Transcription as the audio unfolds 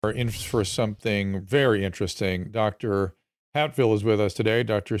Are in for something very interesting. Dr. Hatfill is with us today.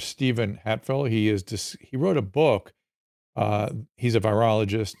 Dr. Stephen Hatfill. He wrote a book. He's a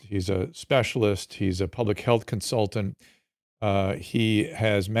virologist. He's a specialist. He's a public health consultant. He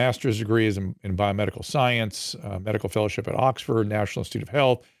has master's degrees in biomedical science, medical fellowship at Oxford, National Institute of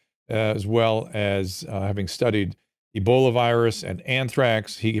Health, as well as having studied Ebola virus and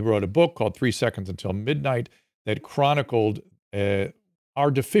anthrax. He wrote a book called 3 Seconds Until Midnight that chronicled our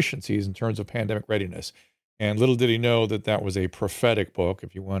deficiencies in terms of pandemic readiness. And little did he know that that was a prophetic book.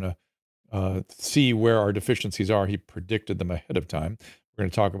 If you want to see where our deficiencies are, he predicted them ahead of time. We're going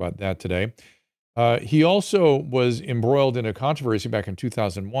to talk about that today. He also was embroiled in a controversy back in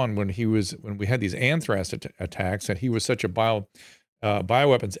 2001 when we had these anthrax attacks, and he was such a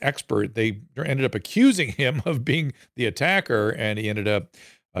bioweapons expert. They ended up accusing him of being the attacker, and he ended up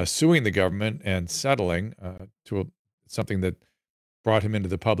suing the government and settling something that brought him into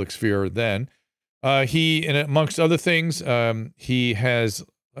the public sphere then. He, and amongst other things, he has,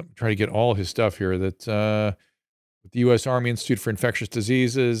 I'm trying to get all his stuff here, that with the U.S. Army Institute for Infectious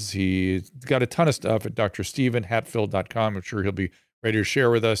Diseases. He's got a ton of stuff at drstephenhatfill.com. I'm sure he'll be ready to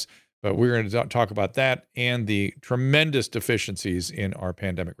share with us. But we're going to talk about that and the tremendous deficiencies in our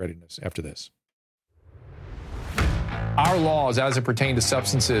pandemic readiness after this. Our laws, as it pertains to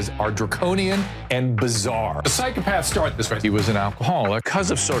substances, are draconian and bizarre. The psychopaths start this way. He was an alcoholic because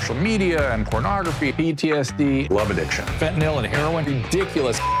of social media and pornography, PTSD, love addiction, fentanyl and heroin.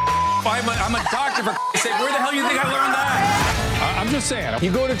 Ridiculous. I'm a doctor, for Christ's sake. Where the hell do you think I learned that? I'm just saying,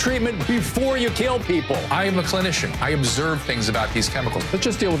 you go to treatment before you kill people. I am a clinician. I observe things about these chemicals. Let's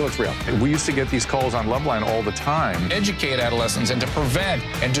just deal with what's real. We used to get these calls on Loveline all the time. Educate adolescents and to prevent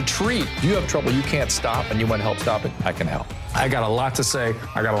and to treat. If you have trouble you can't stop and you want to help stop it, I can help. I got a lot to say.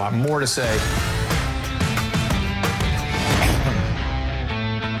 I got a lot more to say.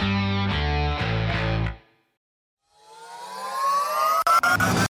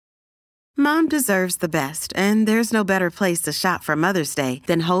 Mom deserves the best, and there's no better place to shop for Mother's Day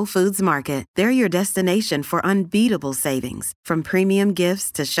than Whole Foods Market. They're your destination for unbeatable savings, from premium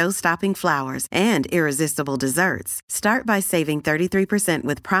gifts to show-stopping flowers and irresistible desserts. Start by saving 33%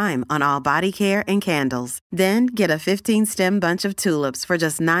 with Prime on all body care and candles. Then get a 15-stem bunch of tulips for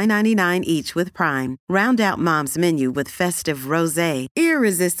just $9.99 each with Prime. Round out Mom's menu with festive rosé,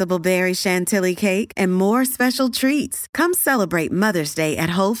 irresistible berry chantilly cake, and more special treats. Come celebrate Mother's Day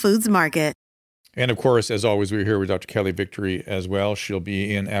at Whole Foods Market. And of course, as always, we're here with Dr. Kelly Victory as well. She'll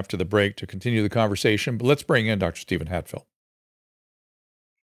be in after the break to continue the conversation. But let's bring in Dr. Stephen Hatfill.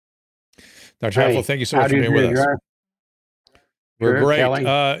 Dr. Hatfill, thank you so much for being with us. We're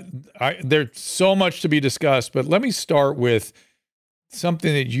great. There's so much to be discussed, but let me start with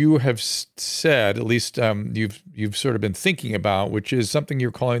something that you have said, at least you've sort of been thinking about, which is something you're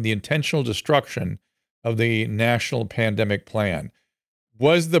calling the intentional destruction of the National Pandemic Plan.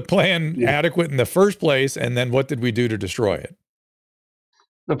 Was the plan adequate in the first place, and then what did we do to destroy it?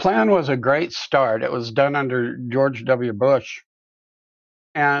 The plan was a great start. It was done under George W. Bush,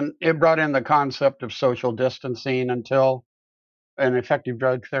 and it brought in the concept of social distancing until an effective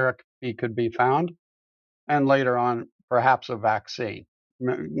drug therapy could be found, and later on, perhaps a vaccine.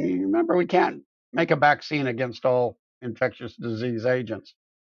 Remember, we can't make a vaccine against all infectious disease agents.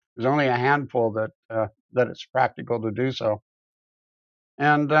 There's only a handful that it's practical to do so.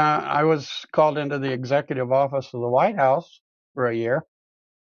 And I was called into the executive office of the White House for a year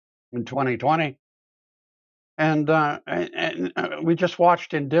in 2020. And we just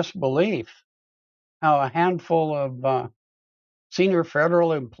watched in disbelief how a handful of senior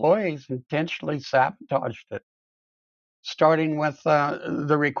federal employees intentionally sabotaged it. Starting with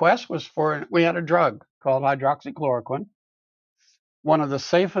the request was we had a drug called hydroxychloroquine, one of the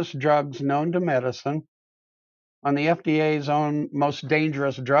safest drugs known to medicine. On the FDA's own most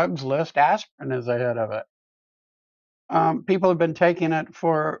dangerous drugs list, aspirin is ahead of it. People have been taking it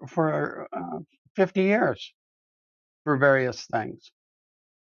for 50 years for various things.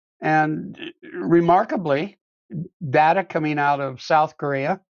 And remarkably, data coming out of South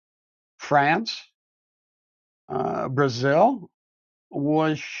Korea, France, Brazil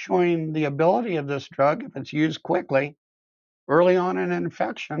was showing the ability of this drug, if it's used quickly, early on in an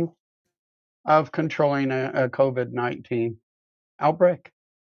infection, of controlling a COVID-19 outbreak.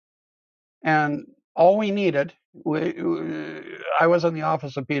 And all we needed, I was in the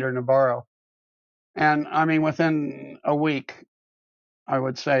office of Peter Navarro, and I mean, within a week, I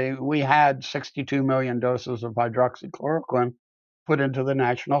would say we had 62 million doses of hydroxychloroquine put into the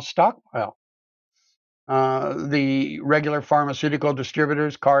national stockpile. The regular pharmaceutical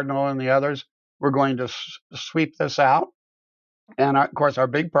distributors, Cardinal and the others, were going to sweep this out. And of course, our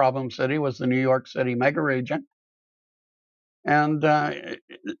big problem city was the New York City mega region. And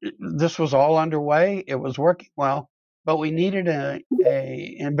this was all underway. It was working well, but we needed a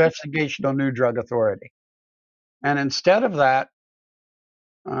investigational new drug authority. And instead of that,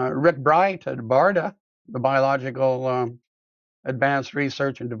 Rick Bright at BARDA, the Biological Advanced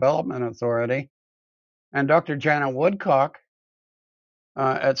Research and Development Authority, and Dr. Janet Woodcock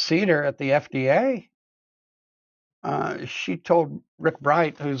at CDER at the FDA, she told Rick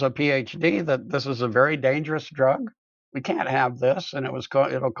Bright, who's a PhD, that this is a very dangerous drug. We can't have this, and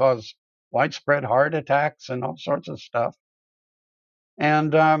it'll cause widespread heart attacks and all sorts of stuff.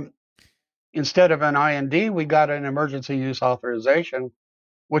 And instead of an IND, we got an emergency use authorization,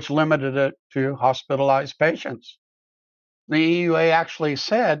 which limited it to hospitalized patients. The EUA actually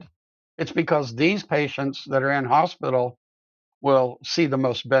said it's because these patients that are in hospital will see the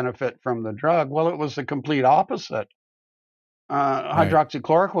most benefit from the drug. Well, it was the complete opposite.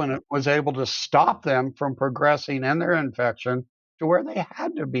 Hydroxychloroquine was able to stop them from progressing in their infection to where they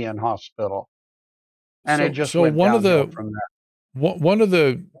had to be in hospital. And it just went downhill from there. One of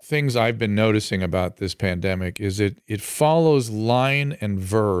the things I've been noticing about this pandemic is it follows line and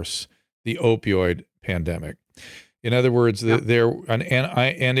verse the opioid pandemic. In other words,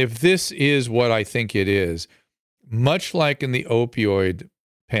 and if this is what I think it is, much like in the opioid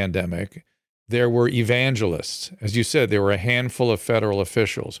pandemic, there were evangelists. As you said, there were a handful of federal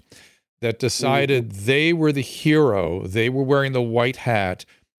officials that decided they were the hero. They were wearing the white hat.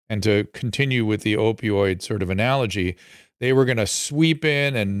 And to continue with the opioid sort of analogy, they were going to sweep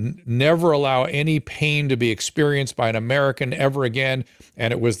in and never allow any pain to be experienced by an American ever again.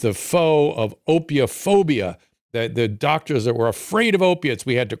 And it was the foe of opiophobia, that the doctors that were afraid of opiates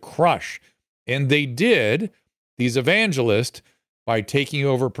we had to crush. And they did, these evangelists, by taking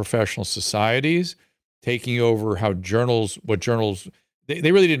over professional societies, taking over how journals,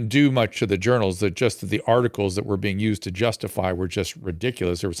 they really didn't do much to the journals, that just the articles that were being used to justify were just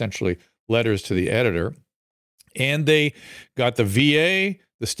ridiculous. They were essentially letters to the editor. And they got the VA,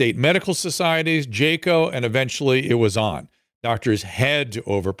 the state medical societies, JACO, and eventually it was on. Doctors had to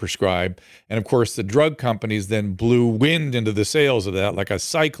overprescribe. And of course, the drug companies then blew wind into the sails of that like a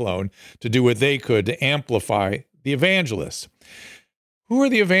cyclone to do what they could to amplify the evangelists. Who are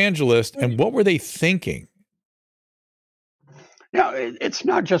the evangelists and what were they thinking? It's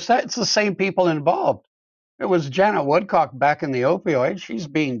not just that. It's the same people involved. It was Janet Woodcock back in the opioid. She's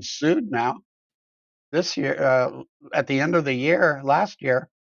being sued now. This year, at the end of the year, last year,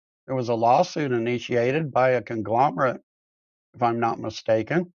 there was a lawsuit initiated by a conglomerate, if I'm not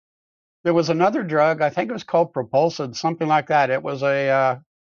mistaken. There was another drug, I think it was called Propulsid, something like that. It was a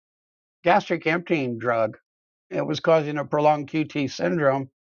gastric emptying drug. It was causing a prolonged QT syndrome.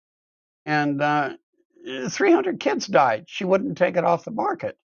 And 300 kids died. She wouldn't take it off the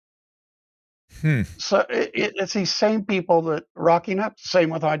market. So it's these same people that rocking up. Same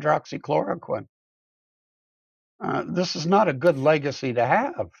with hydroxychloroquine. This is not a good legacy to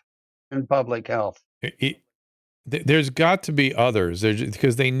have in public health. There's got to be others,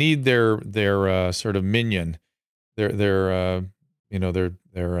 because they need their sort of minion, their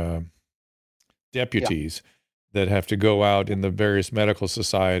deputies that have to go out in the various medical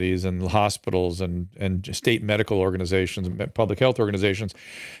societies and hospitals and state medical organizations and public health organizations.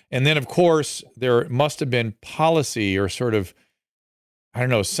 And then, of course, there must have been policy or sort of, I don't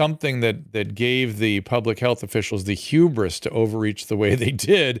know, something that gave the public health officials the hubris to overreach the way they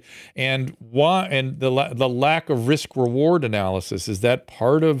did. And why? And the lack of risk reward analysis, is that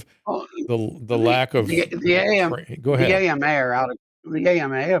part of the lack of go ahead. The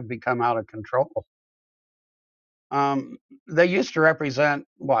AMA have become out of control. They used to represent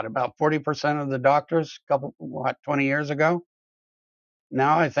about 40% of the doctors 20 years ago.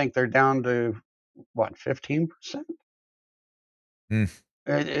 Now I think they're down to 15%.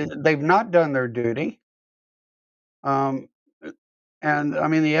 They've not done their duty. And I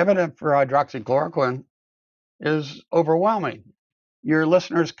mean, the evidence for hydroxychloroquine is overwhelming. Your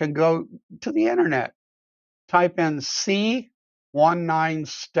listeners can go to the internet, type in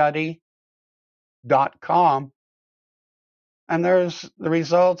C19study.com, and there's the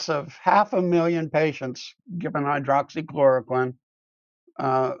results of 500,000 patients given hydroxychloroquine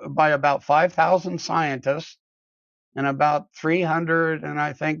by about 5,000 scientists and about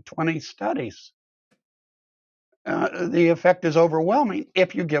 320 studies. The effect is overwhelming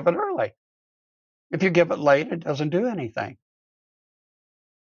if you give it early. If you give it late, it doesn't do anything.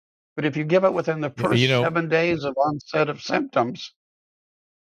 But if you give it within the first 7 days of onset of symptoms,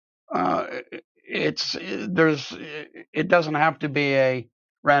 it doesn't have to be a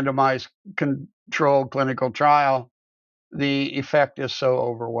randomized controlled clinical trial the effect is so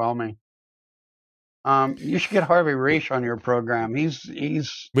overwhelming. You should get Harvey Reich on your program. He's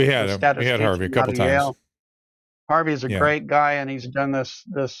We a had him. We had Harvey a statistician out couple of times. Yale. Harvey's a Yeah. great guy, and he's done this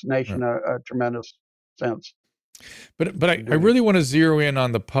Yeah. nation a tremendous sense. But I really want to zero in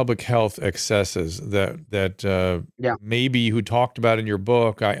on the public health excesses that Yeah. maybe you talked about in your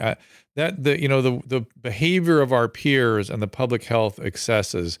book. The behavior of our peers and the public health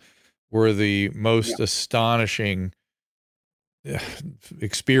excesses were the most astonishing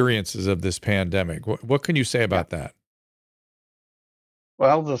experiences of this pandemic. What can you say about that?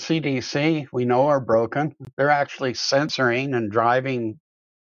 Well, the CDC, we know, are broken. They're actually censoring and driving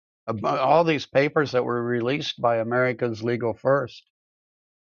all these papers that were released by America's Legal First.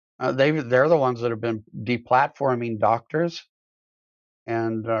 They're the ones that have been deplatforming doctors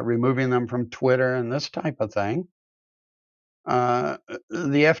and removing them from Twitter and this type of thing. The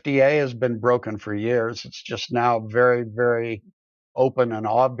FDA has been broken for years. It's just now very, very open and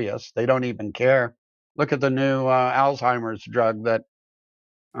obvious. They don't even care. Look at the new Alzheimer's drug that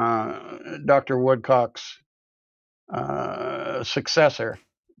Dr. Woodcock's successor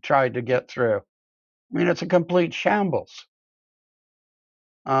tried to get through. I mean, it's a complete shambles.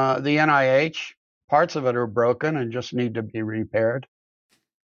 The NIH, parts of it are broken and just need to be repaired.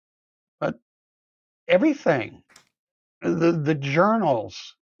 But everything, the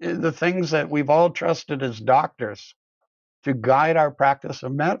journals, the things that we've all trusted as doctors to guide our practice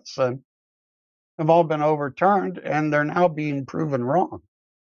of medicine have all been overturned, and they're now being proven wrong.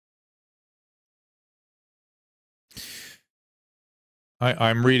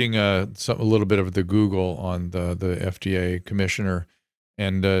 I'm reading a little bit of the Google on the FDA commissioner,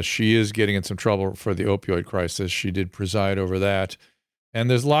 and she is getting in some trouble for the opioid crisis. She did preside over that, and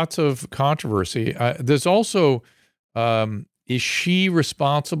there's lots of controversy. There's also, is she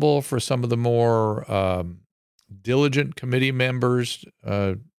responsible for some of the more diligent committee members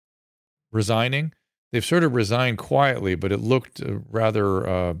resigning? They've sort of resigned quietly, but it looked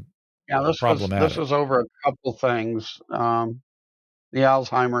rather problematic. This was over a couple things. The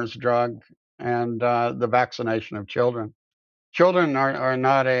Alzheimer's drug and the vaccination of children. Children are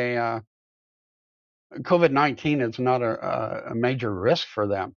not COVID-19 is not a major risk for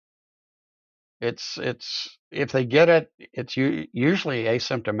them. It's if they get it, it's usually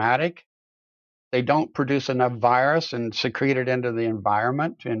asymptomatic. They don't produce enough virus and secrete it into the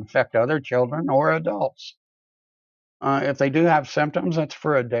environment to infect other children or adults. If they do have symptoms, it's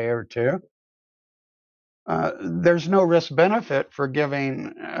for a day or two. There's no risk benefit for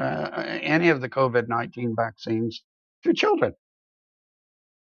giving any of the COVID-19 vaccines to children.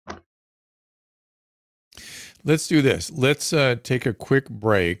 Let's do this. Let's take a quick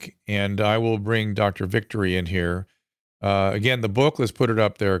break, and I will bring Dr. Victory in here. Again, the book, let's put it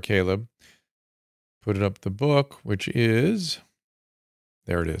up there, Caleb. Put it up, the book, which is,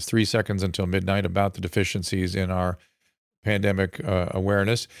 there it is, 3 Seconds Until Midnight, about the deficiencies in our pandemic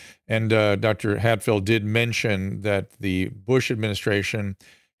awareness. And Dr. Hatfill did mention that the Bush administration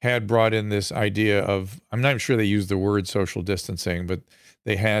had brought in this idea of, I'm not even sure they used the word social distancing, but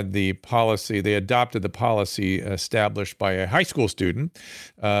they had the policy, they adopted the policy established by a high school student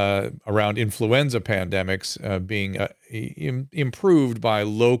around influenza pandemics being improved by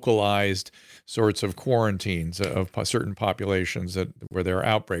localized sorts of quarantines of certain populations where there are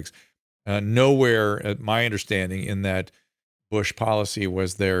outbreaks. Nowhere, at my understanding, in that Bush policy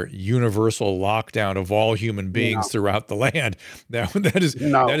was their universal lockdown of all human beings throughout the land. That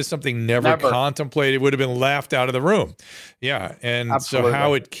is something never contemplated, would have been laughed out of the room. Yeah. And Absolutely. So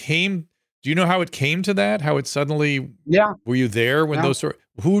how it came, do you know how it came to that? How it suddenly, were you there when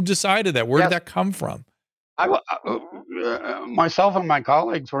who decided that? Where did that come from? Myself and my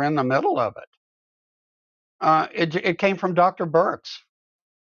colleagues were in the middle of it. It came from Dr. Birx.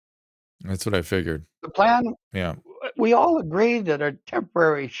 That's what I figured. The plan, we all agreed that a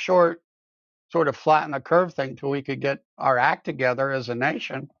temporary, short, sort of flatten the curve thing till we could get our act together as a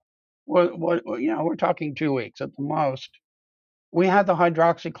nation. We're talking 2 weeks at the most. We had the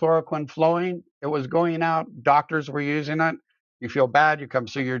hydroxychloroquine flowing. It was going out. Doctors were using it. You feel bad, you come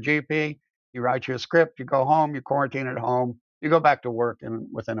see your GP. You write you a script. You go home. You quarantine at home. You go back to work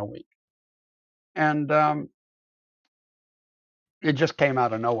within a week. And it just came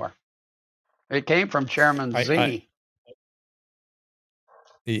out of nowhere. It came from Chairman Z.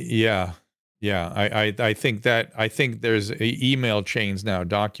 I think there's email chains now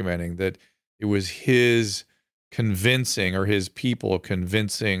documenting that it was his convincing, or his people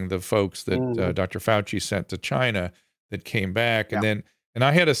convincing the folks that Dr. Fauci sent to China that came back. And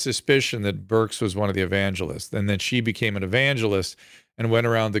I had a suspicion that Birx was one of the evangelists, and then she became an evangelist. and went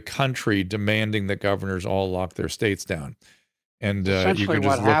around the country demanding that governors all lock their states down. And you Essentially can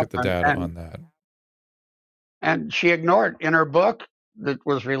just what look at the happened. data on that. And she ignored in her book that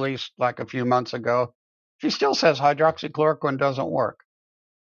was released like a few months ago. She still says hydroxychloroquine doesn't work.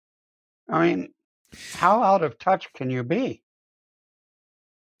 I mean, how out of touch can you be?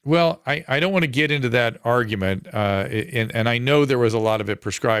 Well, I don't want to get into that argument, and I know there was a lot of it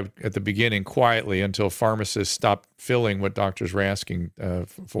prescribed at the beginning quietly until pharmacists stopped filling what doctors were asking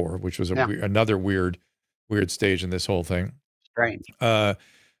for, which was another weird stage in this whole thing. Strange.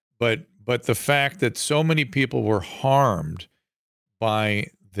 But the fact that so many people were harmed by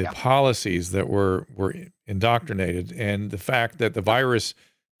the policies that were indoctrinated, and the fact that the virus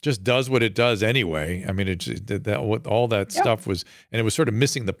just does what it does anyway. I mean, it just, all that stuff was, and it was sort of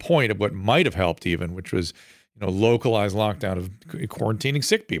missing the point of what might have helped even, which was, localized lockdown of quarantining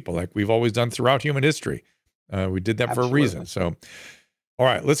sick people like we've always done throughout human history. We did that for a reason. So, all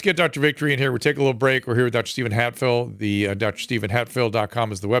right, let's get Dr. Victory in here. We'll take a little break. We're here with Dr. Stephen Hatfill. The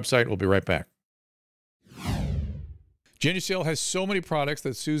drstephenhatfill.com is the website. We'll be right back. Genucel has so many products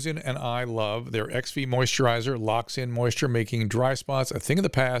that Susan and I love. Their XV moisturizer locks in moisture, making dry spots a thing of the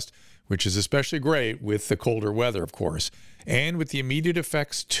past, which is especially great with the colder weather, of course. And with the immediate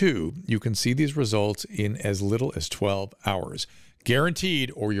effects, too, you can see these results in as little as 12 hours.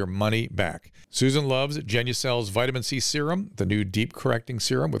 Guaranteed or your money back. Susan loves Genucel's Vitamin C Serum, the new deep correcting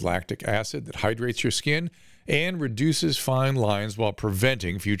serum with lactic acid that hydrates your skin and reduces fine lines while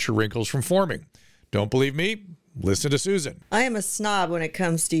preventing future wrinkles from forming. Don't believe me? Listen to Susan. I am a snob when it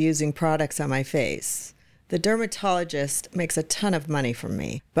comes to using products on my face. The dermatologist makes a ton of money from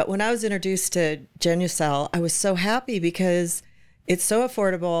me. But when I was introduced to Genucel, I was so happy because it's so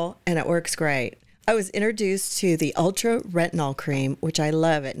affordable and it works great. I was introduced to the Ultra Retinol Cream, which I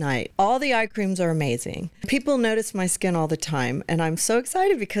love at night. All the eye creams are amazing. People notice my skin all the time, and I'm so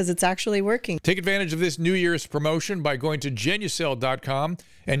excited because it's actually working. Take advantage of this New Year's promotion by going to Genucel.com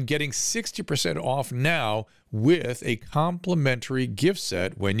and getting 60% off now with a complimentary gift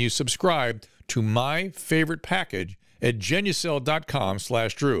set when you subscribe to my favorite package at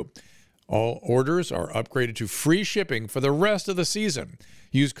Genucel.com/Drew. All orders are upgraded to free shipping for the rest of the season.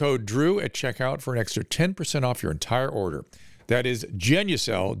 Use code DREW at checkout for an extra 10% off your entire order. That is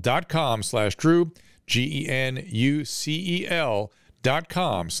Genucel.com/Drew,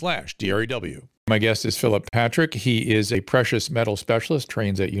 GENUCEL.com/DREW. My guest is Philip Patrick. He is a precious metal specialist,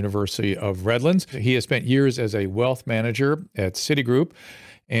 trains at University of Redlands. He has spent years as a wealth manager at Citigroup,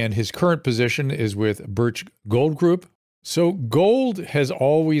 and his current position is with Birch Gold Group. So gold has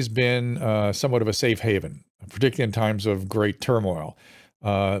always been somewhat of a safe haven, particularly in times of great turmoil,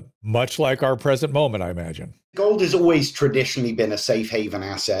 much like our present moment, I imagine. Gold has always traditionally been a safe haven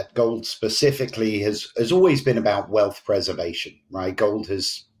asset. Gold specifically has always been about wealth preservation, right? Gold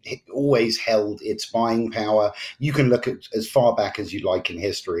has always held its buying power. You can look at as far back as you like in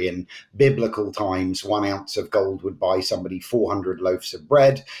history. In biblical times, 1 ounce of gold would buy somebody 400 loaves of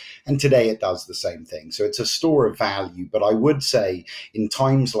bread. And today it does the same thing. So it's a store of value. But I would say in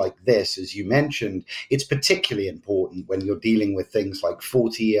times like this, as you mentioned, it's particularly important when you're dealing with things like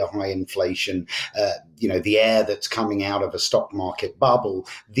 40-year high inflation, the air that's coming out of a stock market bubble.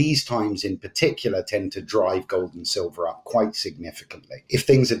 These times in particular tend to drive gold and silver up quite significantly. If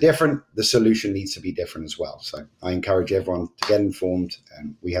things are different, the solution needs to be different as well. So I encourage everyone to get informed,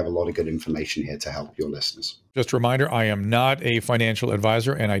 and we have a lot of good information here to help your listeners. Just a reminder, I am not a financial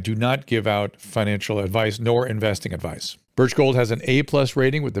advisor, and I do not give out financial advice nor investing advice. Birch Gold has an A+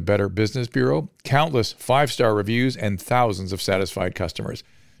 rating with the Better Business Bureau, countless 5-star reviews, and thousands of satisfied customers.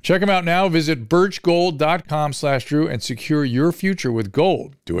 Check them out now. Visit birchgold.com/Drew and secure your future with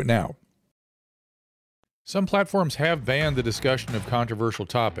gold. Do it now. Some platforms have banned the discussion of controversial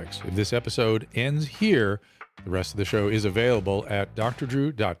topics. If this episode ends here, the rest of the show is available at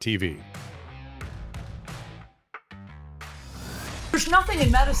drdrew.tv. There's nothing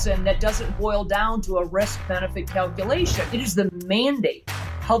in medicine that doesn't boil down to a risk-benefit calculation. It is the mandate of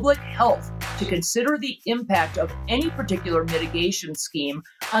public health to consider the impact of any particular mitigation scheme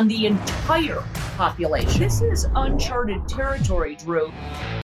on the entire population. This is uncharted territory, Drew.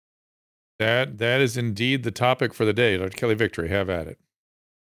 That is indeed the topic for the day. Dr. Kelly Victory, have at it.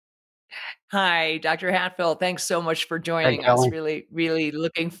 Hi, Dr. Hatfill. Thanks so much for joining us. Really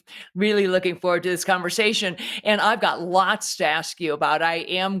looking forward to this conversation. And I've got lots to ask you about. I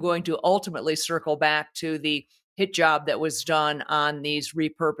am going to ultimately circle back to the hit job that was done on these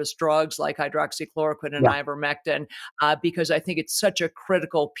repurposed drugs like hydroxychloroquine and ivermectin, because I think it's such a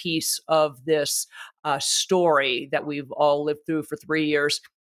critical piece of this story that we've all lived through for 3 years.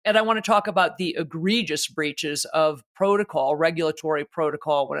 And I want to talk about the egregious breaches of protocol, regulatory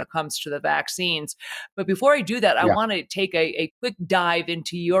protocol when it comes to the vaccines. But before I do that, I Yeah. want to take a quick dive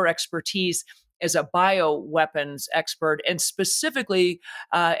into your expertise as a bioweapons expert, and specifically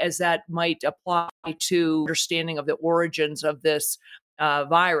as that might apply to understanding of the origins of this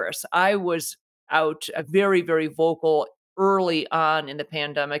virus. I was out very, very vocal early on in the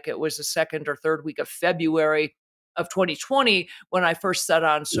pandemic. It was the second or third week of February of 2020 when I first said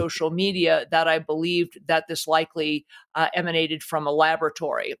on social media that I believed that this likely emanated from a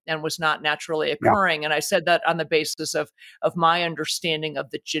laboratory and was not naturally Yeah. occurring. And I said that on the basis of my understanding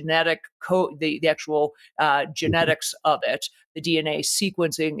of the genetic code, the actual genetics of it, the DNA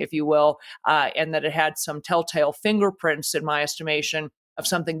sequencing, if you will, and that it had some telltale fingerprints, in my estimation, of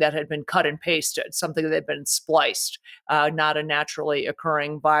something that had been cut and pasted, something that had been spliced, not a naturally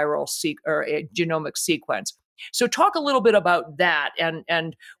occurring viral or a genomic sequence. So talk a little bit about that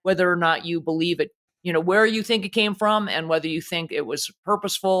and whether or not you believe it, where you think it came from and whether you think it was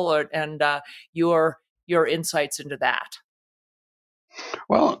purposeful and your insights into that.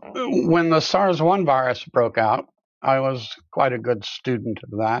 Well, when the SARS-1 virus broke out, I was quite a good student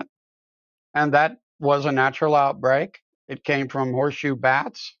of that. And that was a natural outbreak. It came from horseshoe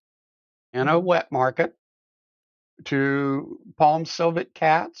bats in a wet market to palm civet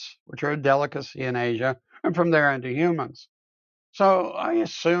cats, which are a delicacy in Asia, and from there into humans. So I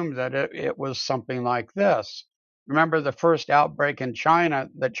assumed that it was something like this. Remember, the first outbreak in China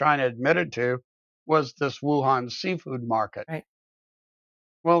that China admitted to was this Wuhan seafood market. Right.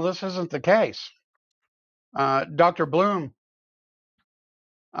 Well, this isn't the case. Dr. Bloom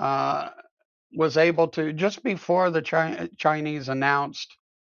was able to, just before the Chinese announced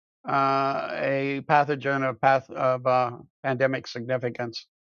a pathogen of pandemic significance,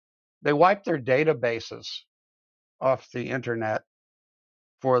 they wiped their databases off the internet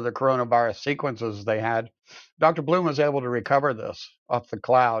for the coronavirus sequences they had. Dr. Bloom was able to recover this off the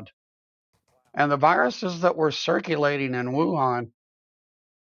cloud. And the viruses that were circulating in Wuhan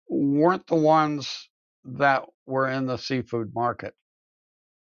weren't the ones that were in the seafood market.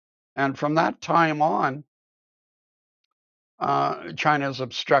 And from that time on, China's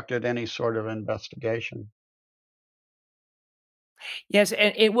obstructed any sort of investigation. Yes,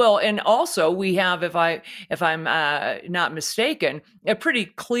 and it will. And also, we have, if I'm not mistaken, a pretty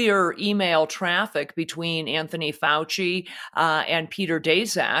clear email traffic between Anthony Fauci and Peter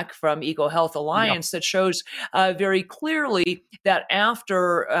Daszak from EcoHealth Alliance that shows very clearly that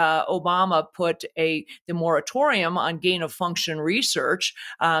after Obama put the moratorium on gain of function research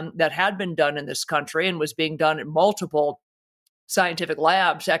that had been done in this country and was being done at multiple scientific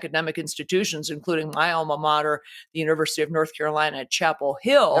labs, academic institutions, including my alma mater, the University of North Carolina at Chapel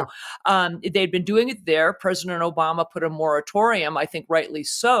Hill. They'd been doing it there. President Obama put a moratorium, I think rightly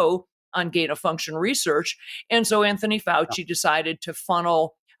so, on gain of function research. And so Anthony Fauci decided to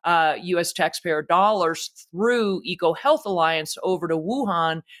funnel U.S. taxpayer dollars through EcoHealth Alliance over to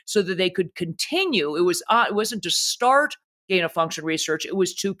Wuhan so that they could continue. It wasn't to start gain of function research, it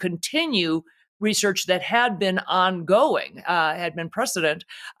was to continue research that had been ongoing, had been precedent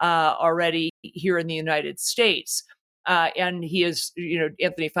already here in the United States. And he is,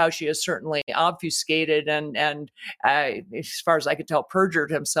 Anthony Fauci is certainly obfuscated and as far as I could tell,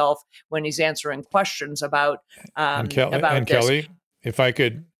 perjured himself when he's answering questions about and this. Kelly, if I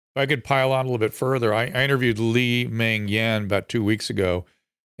could pile on a little bit further, I interviewed Li Meng Yan about 2 weeks ago,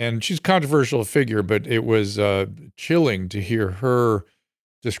 and she's a controversial figure, but it was chilling to hear her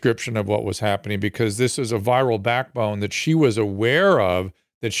description of what was happening, because this is a viral backbone that she was aware of,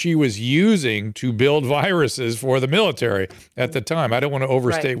 that she was using to build viruses for the military at the time. I don't want to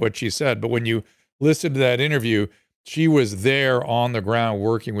overstate what she said, but when you listen to that interview, she was there on the ground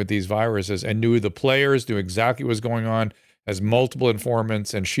working with these viruses and knew the players, knew exactly what was going on, has multiple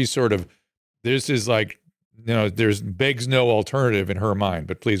informants, and she sort of, this is like, there's begs no alternative in her mind,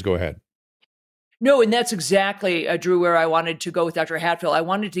 but please go ahead. No, and that's exactly, Drew, where I wanted to go with Dr. Hatfield. I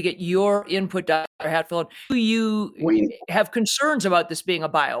wanted to get your input, Dr. Hatfield. Do you have concerns about this being a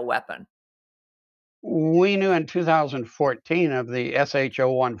bioweapon? We knew in 2014 of the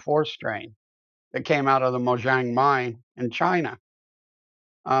SH014 strain that came out of the Mojiang mine in China.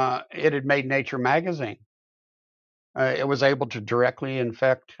 It had made Nature magazine. It was able to directly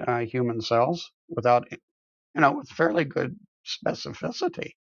infect human cells without, with fairly good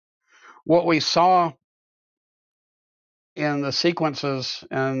specificity. What we saw in the sequences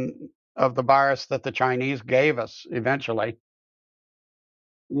of the virus that the Chinese gave us eventually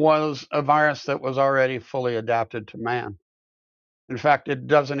was a virus that was already fully adapted to man. In fact, it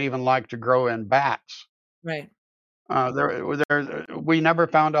doesn't even like to grow in bats. Right. We never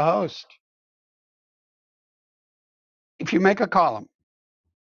found a host. If you make a column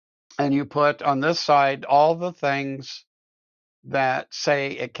and you put on this side all the things that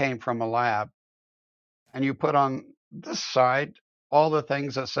say it came from a lab, and you put on this side all the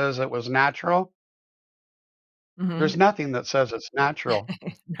things that says it was natural, there's nothing that says it's natural.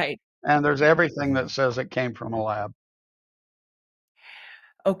 Right. And there's everything that says it came from a lab.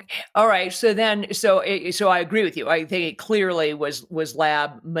 Okay. All right. So I agree with you. I think it clearly was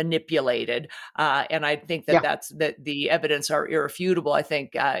lab manipulated, and I think Yeah. that the evidence are irrefutable. I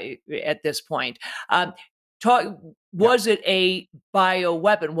think at this point, was it a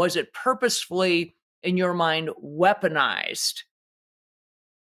bioweapon? Was it purposefully, in your mind, weaponized?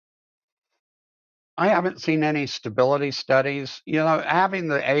 I haven't seen any stability studies. Having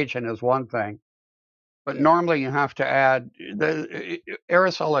the agent is one thing, but normally you have to add the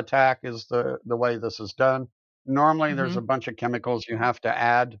aerosol attack is the way this is done. Normally there's a bunch of chemicals you have to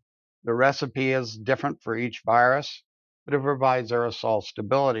add. The recipe is different for each virus, but it provides aerosol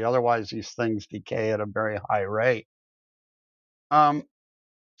stability. Otherwise, these things decay at a very high rate.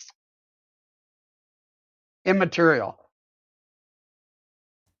 Immaterial.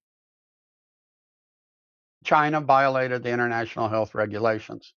 China violated the international health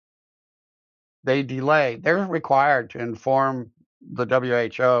regulations. They delay. They're required to inform the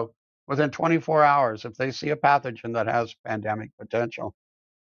WHO within 24 hours if they see a pathogen that has pandemic potential.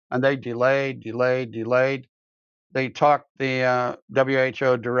 And they delayed. They talked the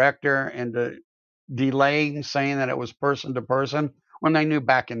WHO director into delaying, saying that it was person to person, when they knew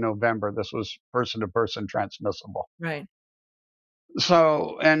back in November this was person to person transmissible. Right.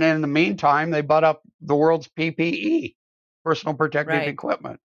 So, and in the meantime, they bought up the world's PPE, personal protective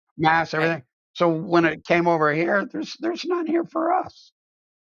equipment, masks, everything. Right. So when it came over here, there's none here for us.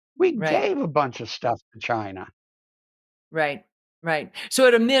 We gave a bunch of stuff to China. Right. Right. So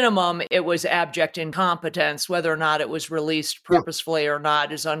at a minimum, it was abject incompetence. Whether or not it was released purposefully or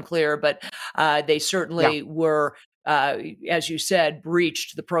not is unclear, but they certainly were, as you said,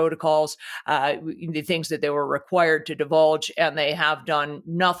 breached the protocols, the things that they were required to divulge, and they have done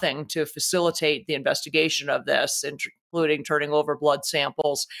nothing to facilitate the investigation of this, including turning over blood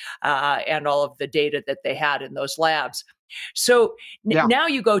samples and all of the data that they had in those labs. So now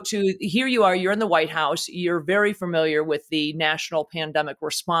you go to, here you are, you're in the White House, you're very familiar with the National Pandemic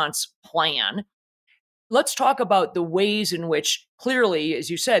Response Plan. Let's talk about the ways in which, clearly, as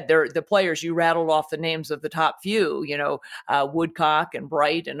you said, the players, you rattled off the names of the top few, Woodcock and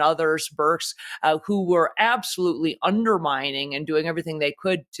Bright and others, Birx, who were absolutely undermining and doing everything they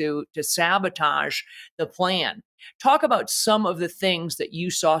could to sabotage the plan. Talk about some of the things that you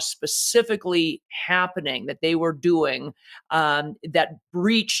saw specifically happening that they were doing that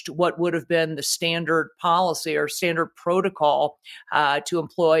breached what would have been the standard policy or standard protocol to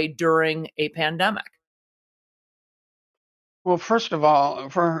employ during a pandemic. Well, first of all,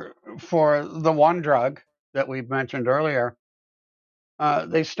 for the one drug that we mentioned earlier,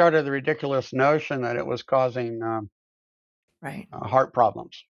 they started the ridiculous notion that it was causing heart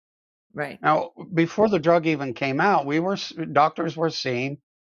problems. Right. Now, before the drug even came out, doctors were seeing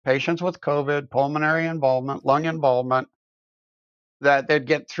patients with COVID, pulmonary involvement, lung involvement, that they'd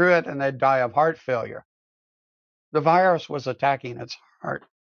get through it and they'd die of heart failure. The virus was attacking its heart.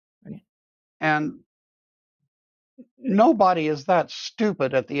 Right. And nobody is that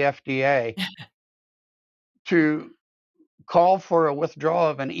stupid at the FDA to call for a withdrawal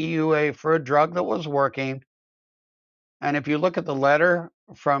of an EUA for a drug that was working. And if you look at the letter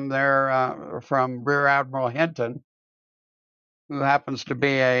from from Rear Admiral Hinton, who happens to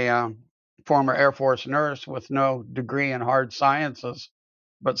be a former Air Force nurse with no degree in hard sciences,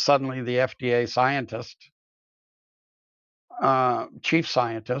 but suddenly the FDA scientist, chief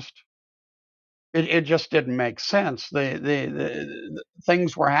scientist, it just didn't make sense. The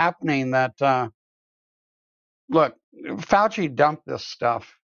things were happening that look, Fauci dumped this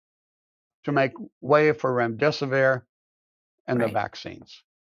stuff to make way for remdesivir and the vaccines.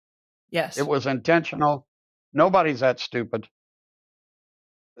 Yes. It was intentional. Nobody's that stupid.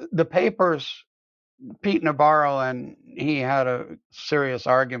 The papers, Pete Navarro and he had a serious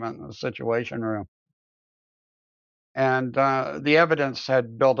argument in the Situation Room. And the evidence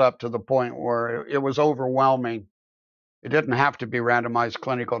had built up to the point where it was overwhelming. It didn't have to be randomized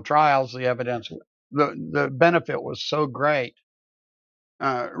clinical trials. The evidence, the benefit was so great,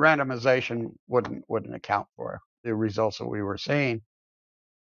 randomization wouldn't account for the results that we were seeing.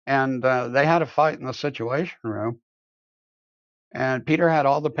 And they had a fight in the Situation Room. And Peter had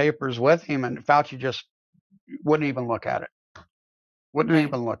all the papers with him, and Fauci just wouldn't even look at it. Wouldn't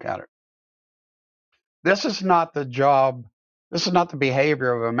even look at it. This is not the job. This is not the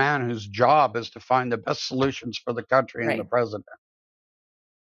behavior of a man whose job is to find the best solutions for the country and the Right. president.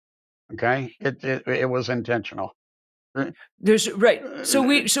 Okay, it was intentional. Right. So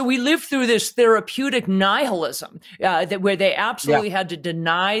we lived through this therapeutic nihilism that where they Yeah, absolutely had to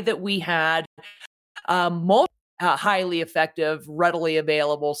deny that we had highly effective, readily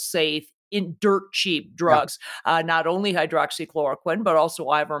available, safe, in dirt cheap yeah, drugs, not only hydroxychloroquine, but also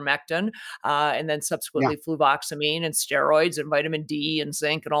ivermectin, and then yeah, subsequently fluvoxamine and steroids and vitamin D and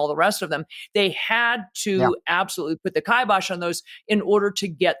zinc and all the rest of them. They had yeah, to absolutely put the kibosh on those in order to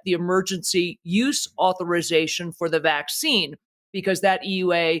get the emergency use authorization for the vaccine, because that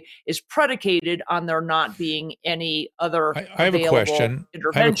EUA is predicated on there not being any other I have a available question. I have a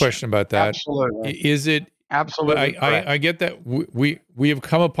intervention. question about that. absolutely, Is it? But absolutely correct. I get that we have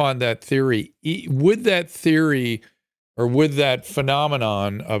come upon that theory. Would that theory or would that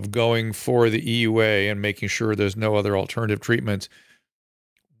phenomenon of going for the EUA and making sure there's no other alternative treatments,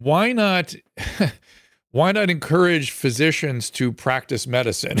 why not why not encourage physicians to practice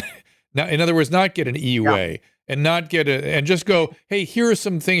medicine? Now, in other words, not get an Yeah, EUA and not get and just go, hey, here's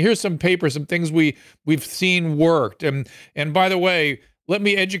some papers, some things we've seen worked. And by the way, let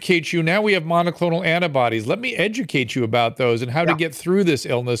me educate you. Now we have monoclonal antibodies. Let me educate you about those and how to yeah, get through this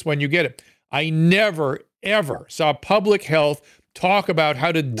illness when you get it. I never, ever saw public health talk about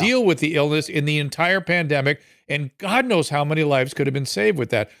how to no, deal with the illness in the entire pandemic. And God knows how many lives could have been saved with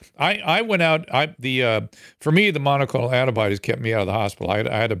that. I went out. For me, the monoclonal antibodies kept me out of the hospital. I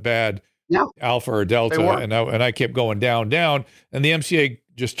had a bad yeah, alpha or they delta, were. and I kept going down, and the MCA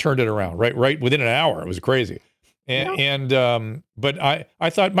just turned it around right within an hour. It was crazy. Yeah, But I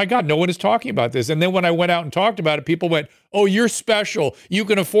thought, my God, no one is talking about this. And then when I went out and talked about it, people went, oh, you're special. You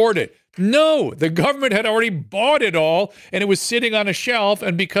can afford it. No, the government had already bought it all, and it was sitting on a shelf.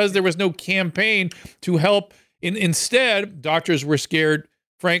 And because there was no campaign to help, instead, doctors were scared,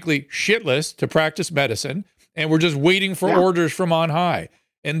 frankly, shitless to practice medicine, and were just waiting for yeah, orders from on high.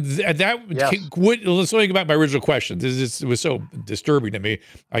 And yes, let's think about my original question. It was so disturbing to me.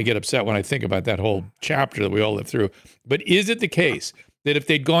 I get upset when I think about that whole chapter that we all lived through. But is it the case that if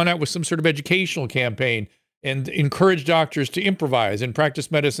they'd gone out with some sort of educational campaign and encouraged doctors to improvise and practice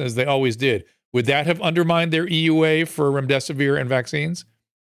medicine as they always did, would that have undermined their EUA for remdesivir and vaccines?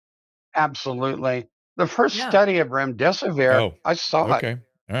 absolutely. The first Yeah. study of remdesivir, Oh, I saw it. okay.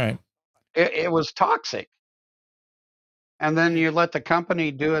 All right. It was toxic. And then you let the company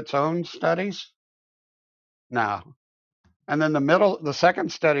do its own studies? No. And then the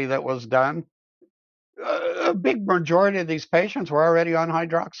second study that was done, a big majority of these patients were already on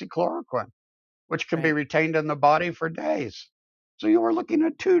hydroxychloroquine, which can be Right. retained in the body for days. So you were looking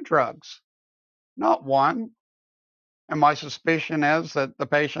at 2 drugs, not 1. And my suspicion is that the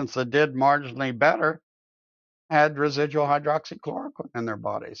patients that did marginally better had residual hydroxychloroquine in their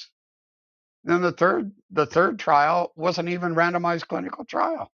bodies. Then the third trial wasn't even randomized clinical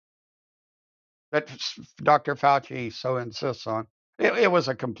trial that Dr. Fauci so insists on. It was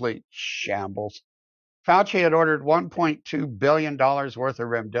a complete shambles. Fauci had ordered $1.2 billion worth of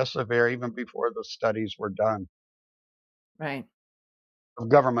remdesivir even before the studies were done Right. of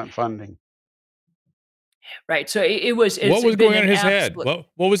government funding. Right. So What it's was been going on an in his head? absolute.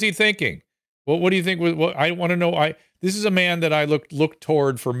 What was he thinking? What do you think was what I want to know? This is a man that I looked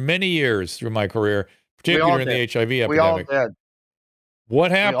toward for many years through my career, We all particularly during the did. HIV We all epidemic. did.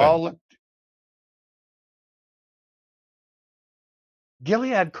 What We all happened? looked.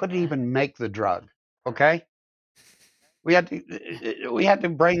 Gilead couldn't even make the drug. Okay, we had to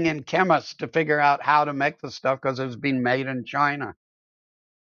bring in chemists to figure out how to make the stuff because it was being made in China,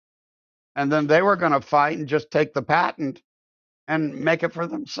 and then they were going to fight and just take the patent and make it for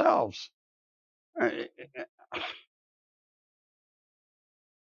themselves. Uh,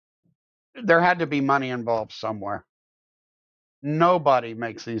 There had to be money involved somewhere. Nobody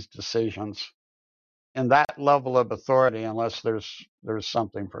makes these decisions in that level of authority unless there's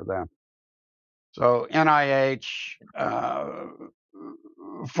something for them. So NIH,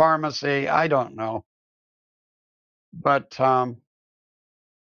 pharmacy, I don't know, but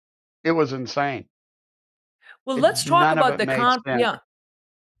it was insane. Well, let's talk None of about it the made sense. yeah.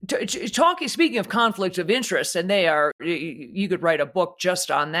 Talking speaking of conflicts of interest, and they are you could write a book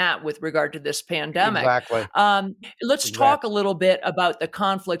just on that with regard to this pandemic. Exactly. Let's talk a Exactly. little bit about the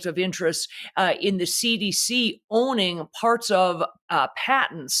conflict of interest in the CDC owning parts of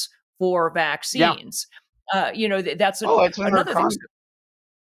patents for Yeah. vaccines. That's Oh, it's in their another thing.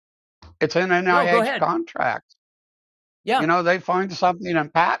 it's in No, go NIH ahead. contracts. Yeah, They find something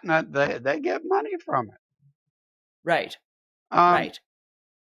and patent it, they get money from it. right, Um, right.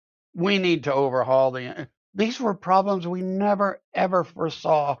 we need to overhaul these were problems we never, ever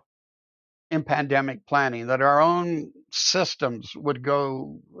foresaw in pandemic planning, that our own systems would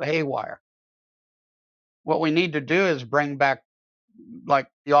go haywire. What we need to do is bring back, like,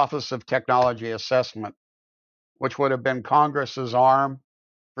 the Office of Technology Assessment, which would have been Congress's arm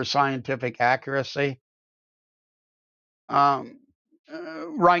for scientific accuracy.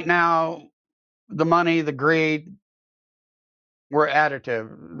 Right now, the money, the greed were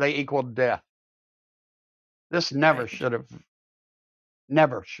additive. They equaled death. This never should have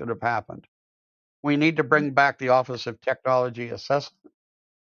happened. We need to bring back the Office of Technology Assessment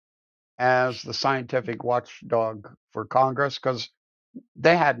as the scientific watchdog for Congress, because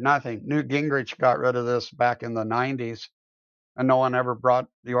they had nothing. Newt Gingrich got rid of this back in the 90s, and no one ever brought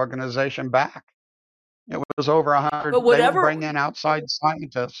the organization back. It was over 100. But They would bring in outside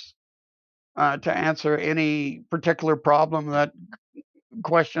scientists to answer any particular problem, that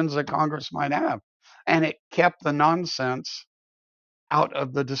questions that Congress might have. And it kept the nonsense out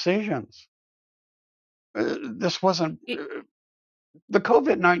of the decisions. This wasn't the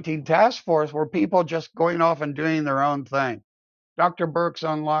COVID-19 task force were people just going off and doing their own thing. Dr. Birx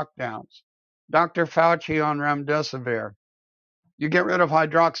on lockdowns, Dr. Fauci on remdesivir. You get rid of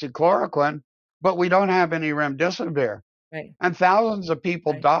hydroxychloroquine, but we don't have any remdesivir. Right. And thousands of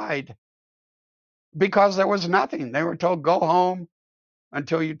people died because there was nothing. They were told, go home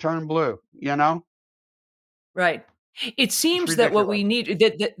until you turn blue, you know? Right. It seems that what we need,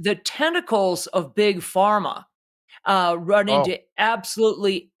 the tentacles of big pharma run into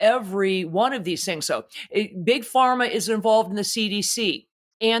absolutely every one of these things. So big pharma is involved in the CDC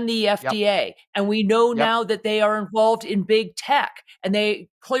and the FDA. And we know now that they are involved in big tech, and they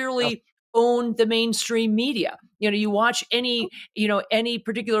clearly own the mainstream media. You watch any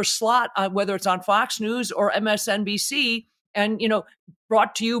particular slot, whether it's on Fox News or MSNBC, and,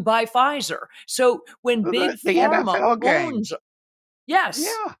 brought to you by Pfizer. So when big pharma owns,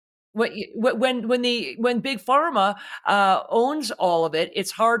 when big pharma owns all of it,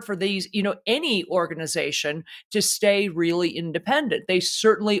 it's hard for these, any organization to stay really independent. They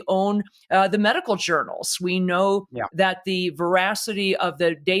certainly own the medical journals. We know that the veracity of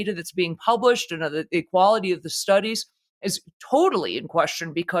the data that's being published and the quality of the studies is totally in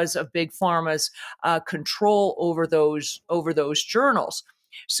question because of big pharma's control over those journals.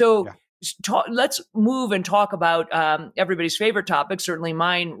 So let's move and talk about everybody's favorite topic, certainly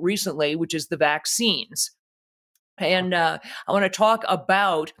mine recently, which is the vaccines. And I want to talk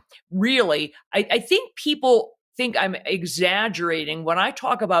about, really, I think people think I'm exaggerating when I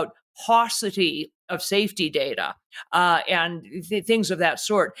talk about paucity of safety data and things of that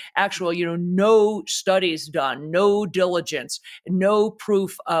sort. Actual, no studies done, no diligence, no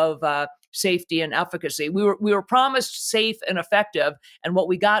proof of safety and efficacy. We were promised safe and effective, and what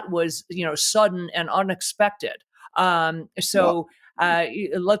we got was sudden and unexpected. Let's talk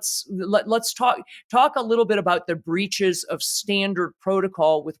a little bit about the breaches of standard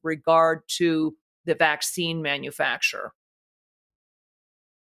protocol with regard to the vaccine manufacturer.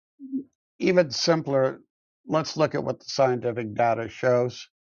 Even simpler, let's look at what the scientific data shows,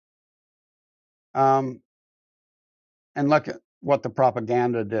 and look at what the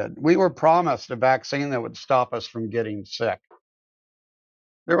propaganda did. We were promised a vaccine that would stop us from getting sick.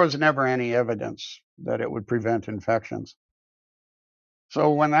 There was never any evidence that it would prevent infections. So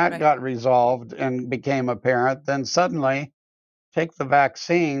when that got resolved and became apparent, then suddenly take the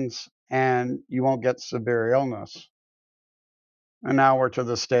vaccines and you won't get severe illness. And now we're to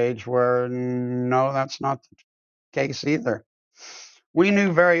the stage where, no, that's not the case either. We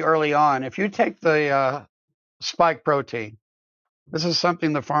knew very early on, if you take the spike protein, this is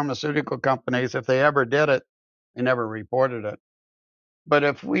something the pharmaceutical companies, if they ever did it, they never reported it. But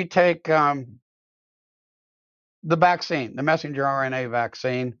if we take the vaccine, the messenger RNA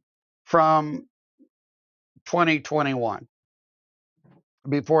vaccine from 2021,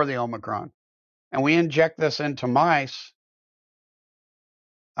 before the Omicron, and we inject this into mice,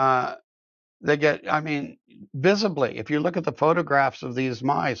 they get, visibly, if you look at the photographs of these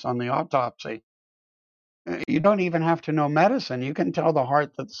mice on the autopsy, you don't even have to know medicine. You can tell the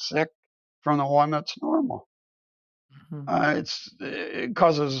heart that's sick from the one that's normal. It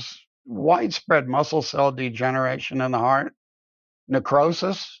causes widespread muscle cell degeneration in the heart,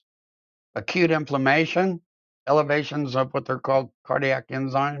 necrosis, acute inflammation, elevations of what they're called cardiac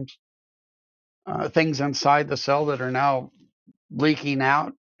enzymes, things inside the cell that are now leaking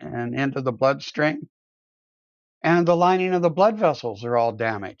out and into the bloodstream. And the lining of the blood vessels are all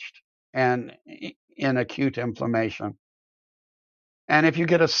damaged and in acute inflammation. And if you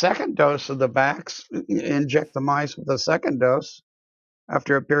get a second dose of the vax, inject the mice with a second dose,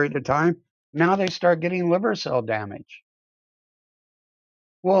 after a period of time. Now they start getting liver cell damage.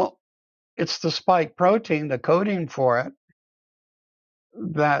 Well, it's the spike protein, the coding for it,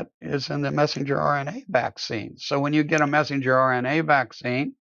 that is in the messenger RNA vaccine. So when you get a messenger RNA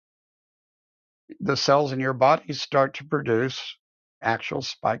vaccine, the cells in your body start to produce actual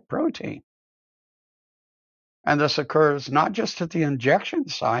spike protein. And this occurs not just at the injection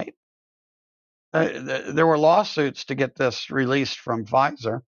site. There were lawsuits to get this released from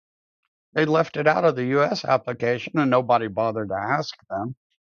Pfizer. They left it out of the U.S. application, and nobody bothered to ask them.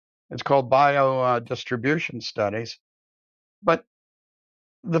 It's called biodistribution studies. But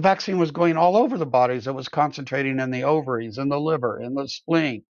the vaccine was going all over the bodies. It was concentrating in the ovaries, in the liver, in the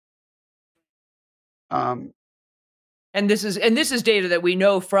spleen. And this is data that we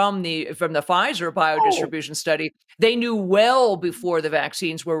know from the Pfizer biodistribution study. They knew well before the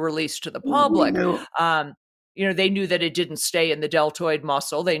vaccines were released to the public. They knew that it didn't stay in the deltoid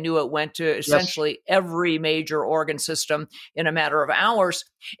muscle. They knew it went to essentially every major organ system in a matter of hours.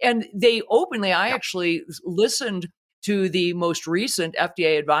 And they openly, I actually listened to the most recent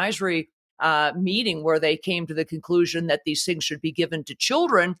FDA advisory meeting where they came to the conclusion that these things should be given to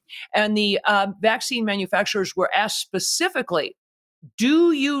children. And the vaccine manufacturers were asked specifically,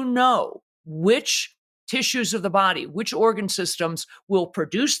 do you know which tissues of the body, which organ systems will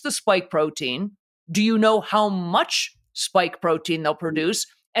produce the spike protein? Do you know how much spike protein they'll produce?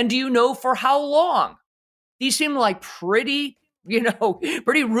 And do you know for how long? These seem like pretty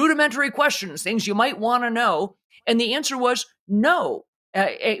rudimentary questions, things you might want to know. And the answer was no.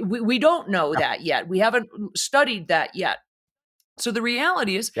 We don't know that yet. We haven't studied that yet. So the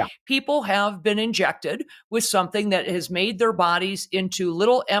reality is people have been injected with something that has made their bodies into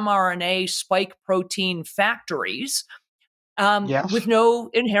little mRNA spike protein factories with no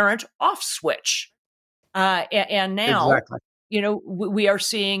inherent off switch. And now, we are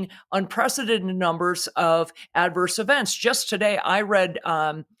seeing unprecedented numbers of adverse events. Just today, I read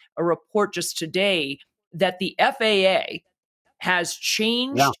a report just today that the FAA has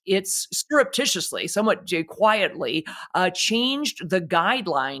changed its surreptitiously, somewhat quietly, changed the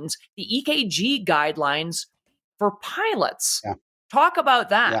guidelines, the EKG guidelines for pilots. Talk about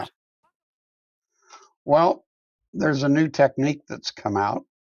that. Well, there's a new technique that's come out,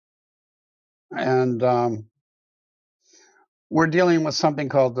 and we're dealing with something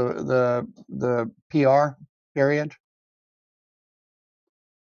called the PR period,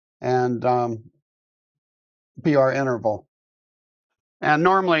 and PR interval. And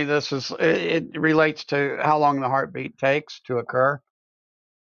normally it relates to how long the heartbeat takes to occur.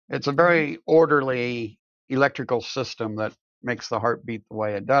 It's a very orderly electrical system that makes the heartbeat the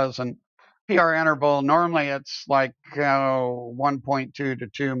way it does. And PR interval, normally it's like 1.2 to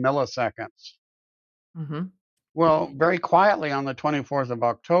 2 milliseconds. Mm-hmm. Well, very quietly on the 24th of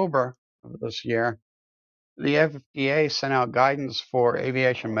October of this year, the FDA sent out guidance for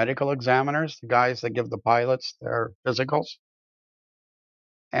aviation medical examiners, the guys that give the pilots their physicals.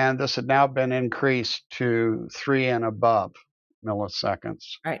 And this had now been increased to 3 and above milliseconds,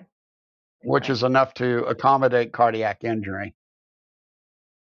 which is enough to accommodate cardiac injury.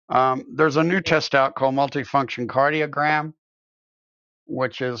 There's a new test out called multifunction cardiogram,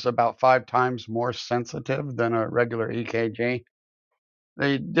 which is about 5 times more sensitive than a regular EKG.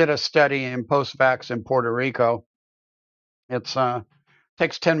 They did a study in post-vax in Puerto Rico. It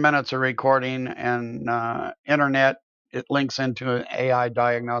takes 10 minutes of recording and internet. It links into an AI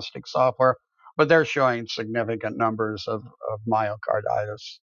diagnostic software, but they're showing significant numbers of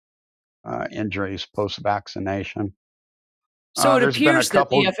myocarditis injuries post-vaccination. So it appears that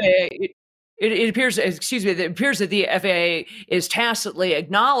the FAA, it appears that the FAA is tacitly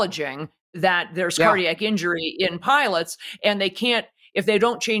acknowledging that there's cardiac injury in pilots, and they can't, if they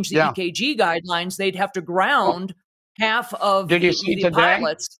don't change the EKG guidelines, they'd have to ground half of the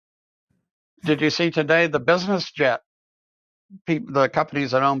pilots. Did you see today the business jet? The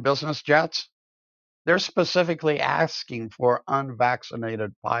companies that own business jets, they're specifically asking for